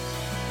 Thank you.